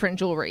gonna wear different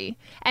jewelry.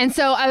 And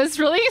so I was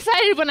really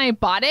excited when I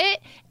bought it.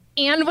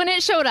 And when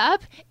it showed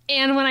up,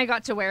 and when I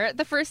got to wear it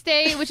the first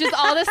day, which is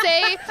all to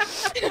say...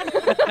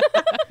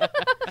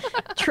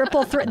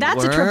 triple threat.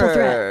 That's a triple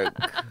threat.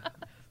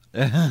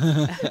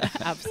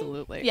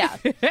 Absolutely. Yeah.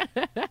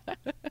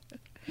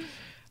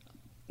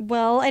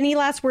 Well, any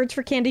last words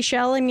for Candy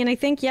Shell? I mean, I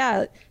think,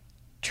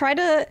 try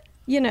to,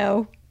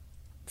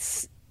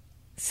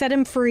 set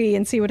him free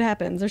and see what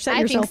happens. Or set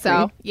yourself free. I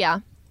think so, yeah.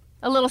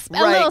 A little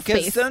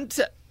space.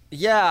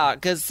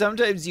 Because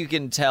sometimes you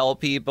can tell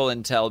people,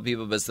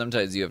 but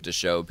sometimes you have to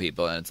show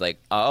people, and it's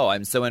like, oh,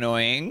 I'm so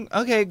annoying.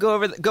 Okay, go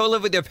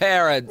live with your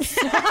parents,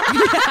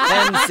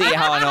 then see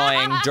how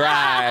annoying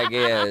drag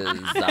is.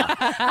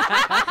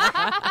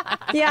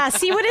 Yeah,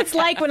 see what it's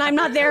like when I'm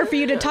not there for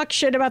you to talk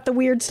shit about the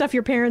weird stuff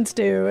your parents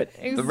do.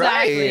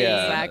 Exactly.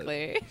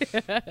 Exactly.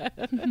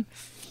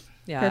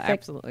 Yeah, Perfect.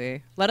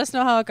 Absolutely. Let us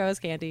know how it goes,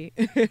 Candy.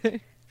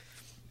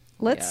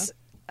 Let's.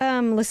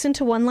 Listen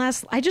to one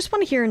last. I just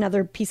want to hear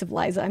another piece of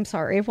Liza. I'm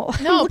sorry. Well,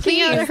 no,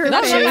 please. Never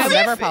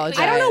apologize.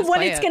 I don't know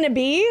what it's going to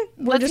be.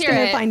 We're just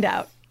going to find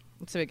out.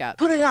 What's we got?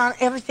 Put it on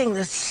everything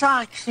that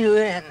socks you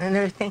in and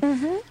everything.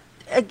 Mm-hmm.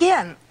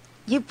 Again,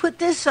 you put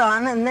this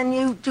on and then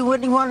you do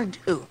what you want to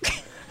do.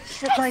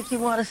 Sit like you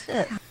want to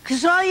sit.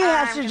 Because all you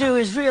have to do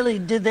is really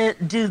do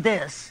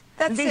this.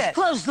 That's These it.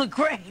 clothes look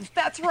great.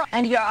 That's right.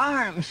 And your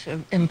arms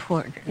are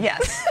important.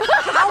 Yes.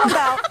 How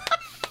about...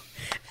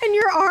 And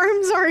your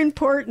arms are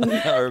important.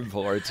 Are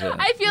important.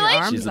 I feel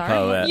like she's a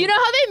poet. You know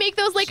how they make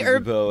those like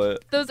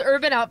those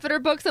Urban Outfitter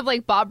books of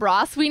like Bob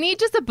Ross? We need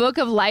just a book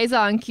of Liza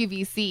on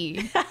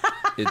QVC.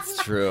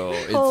 It's true.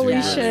 It's Holy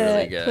really, shit!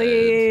 really good.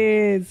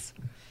 Please.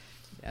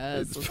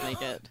 Yes, let's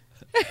make it.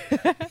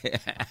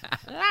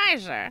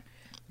 Liza.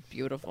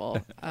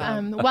 Beautiful.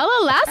 Well,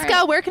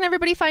 Alaska, where can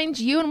everybody find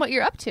you and what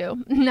you're up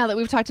to now that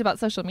we've talked about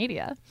social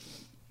media?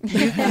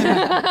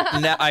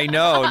 Now, I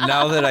know,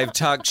 now that I've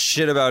talked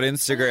shit about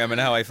Instagram and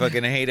how I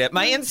fucking hate it.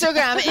 My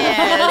Instagram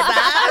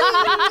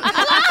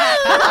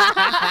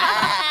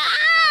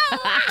is...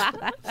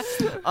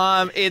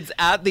 It's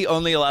at the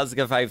Only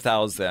Alaska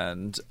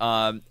 5000.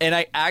 And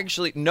I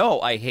actually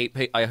I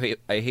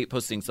hate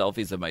posting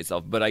selfies of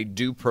myself, but I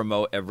do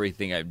promote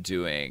everything I'm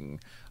doing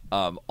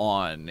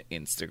on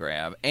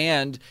Instagram.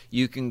 And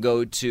you can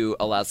go to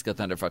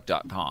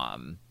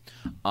alaskathunderfuck.com,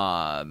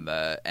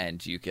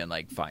 and you can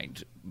like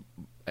find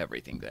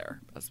everything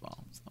there as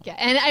well. So. Yeah,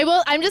 and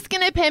I'm just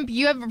gonna pimp.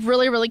 You have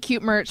really, really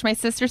cute merch. My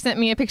sister sent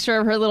me a picture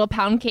of her little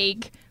pound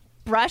cake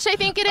brush, I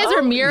think it is,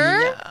 or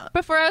mirror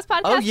before I was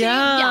podcasting. Oh,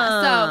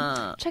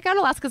 yeah. So check out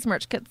Alaska's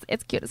merch because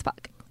it's cute as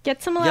fuck.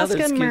 Get some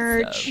Alaska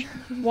merch.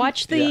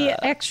 Watch the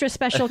extra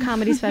special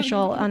comedy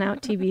special on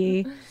Out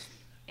TV.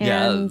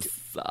 And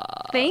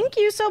thank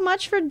you so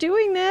much for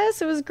doing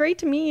this. It was great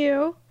to meet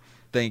you.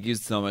 Thank you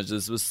so much.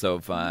 This was so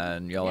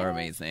fun. Y'all are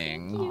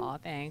amazing. Aw,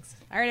 thanks.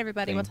 All right,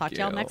 everybody. We'll talk to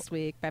y'all next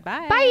week.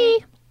 Bye-bye. Bye.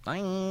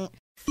 Bye.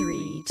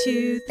 3,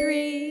 2,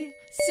 3,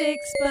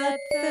 6 but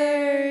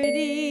 30.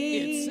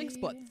 It's 6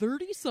 but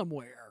 30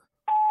 somewhere.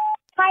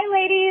 Hi,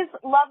 ladies.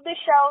 Love the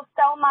show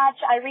so much.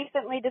 I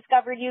recently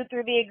discovered you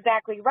through the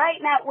Exactly Right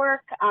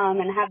Network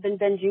and have been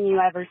binging you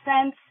ever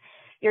since.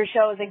 Your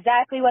show is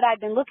exactly what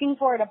I've been looking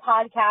for in a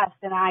podcast,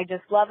 and I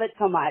just love it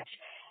so much.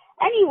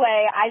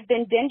 Anyway, I've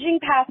been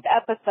binging past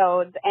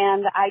episodes,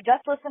 and I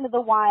just listened to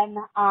the one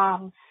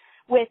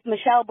with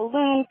Michelle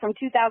Balloon from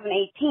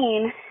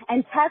 2018,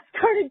 and Tess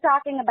started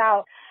talking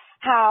about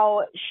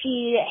how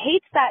she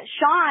hates that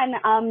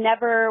Sean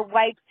never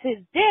wipes his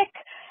dick,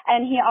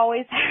 and he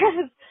always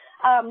has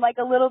like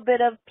a little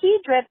bit of pee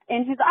drip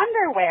in his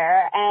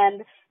underwear.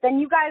 And then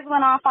you guys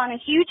went off on a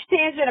huge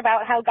tangent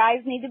about how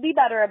guys need to be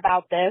better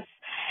about this.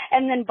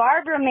 And then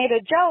Barbara made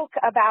a joke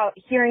about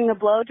hearing the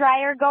blow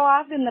dryer go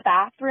off in the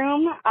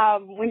bathroom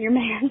when your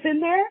man's in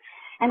there.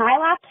 And I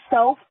laughed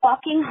so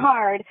fucking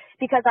hard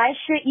because I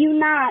shit you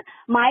not,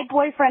 my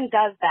boyfriend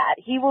does that.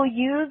 He will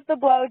use the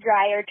blow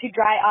dryer to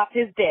dry off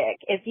his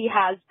dick if he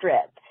has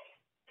drip.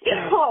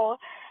 So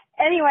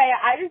anyway,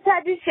 I just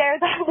had to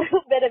share that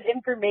little bit of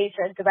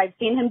information because I've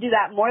seen him do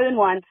that more than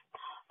once.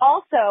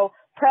 Also,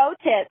 pro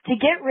tip to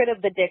get rid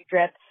of the dick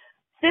drip,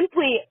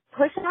 simply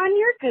push on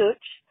your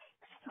gooch,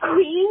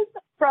 squeeze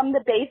from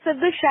the base of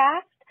the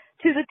shaft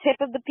to the tip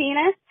of the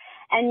penis,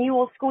 and you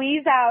will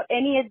squeeze out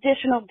any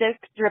additional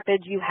dick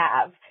drippage you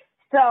have.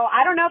 So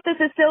I don't know if this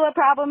is still a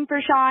problem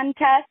for Sean,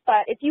 Tess,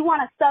 but if you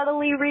want to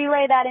subtly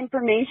relay that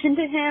information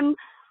to him,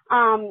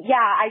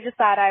 I just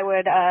thought I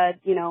would,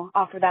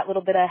 offer that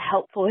little bit of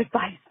helpful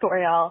advice for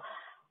y'all.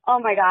 Oh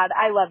my God,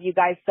 I love you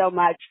guys so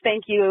much.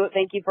 Thank you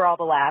for all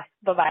the laughs.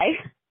 Bye-bye.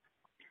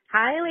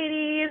 Hi,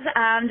 ladies.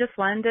 Just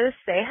wanted to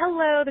say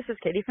hello. This is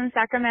Katie from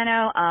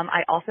Sacramento.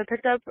 I also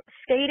picked up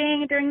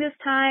skating during this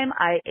time.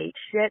 I ate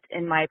shit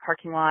in my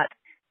parking lot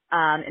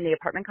in the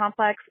apartment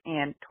complex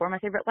and tore my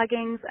favorite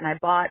leggings, and I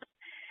bought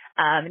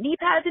knee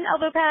pads and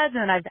elbow pads,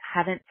 and I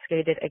haven't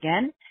skated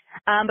again.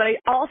 But I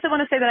also want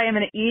to say that I am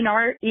an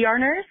ER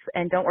nurse,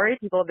 and don't worry,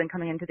 people have been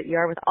coming into the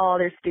ER with all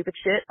their stupid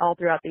shit all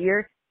throughout the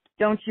year.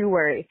 Don't you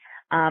worry.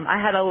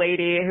 I had a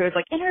lady who was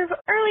like in her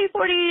early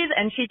 40s,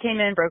 and she came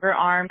in, broke her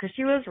arm because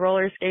she was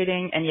roller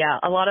skating. And yeah,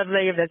 a lot of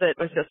the visit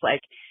was just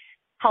like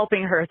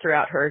helping her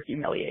throughout her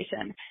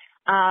humiliation.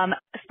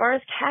 As far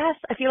as Cass,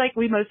 I feel like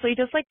we mostly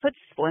just like put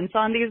splints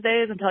on these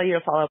days and tell you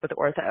to follow up with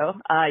ortho.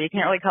 You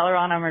can't really color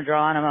on them or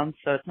draw on them,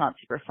 so it's not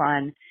super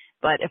fun.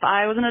 But if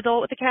I was an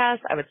adult with a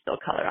cast, I would still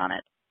color on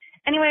it.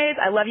 Anyways,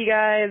 I love you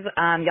guys.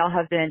 Y'all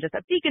have been just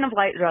a beacon of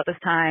light throughout this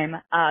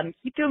time.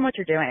 Keep doing what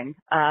you're doing.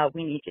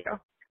 We need you.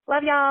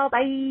 Love y'all.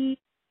 Bye.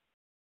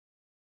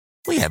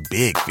 We have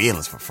big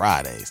feelings for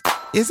Fridays.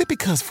 Is it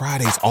because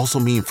Fridays also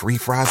mean free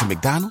fries at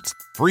McDonald's?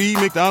 Free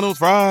McDonald's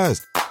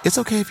fries. It's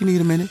okay if you need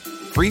a minute.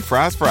 Free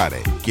Fries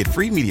Friday. Get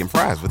free medium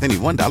fries with any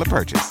 $1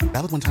 purchase.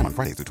 Valid one time on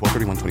Fridays through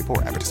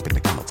 12/31/24. At participating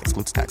McDonald's.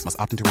 Excludes tax. Must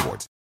opt into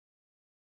rewards.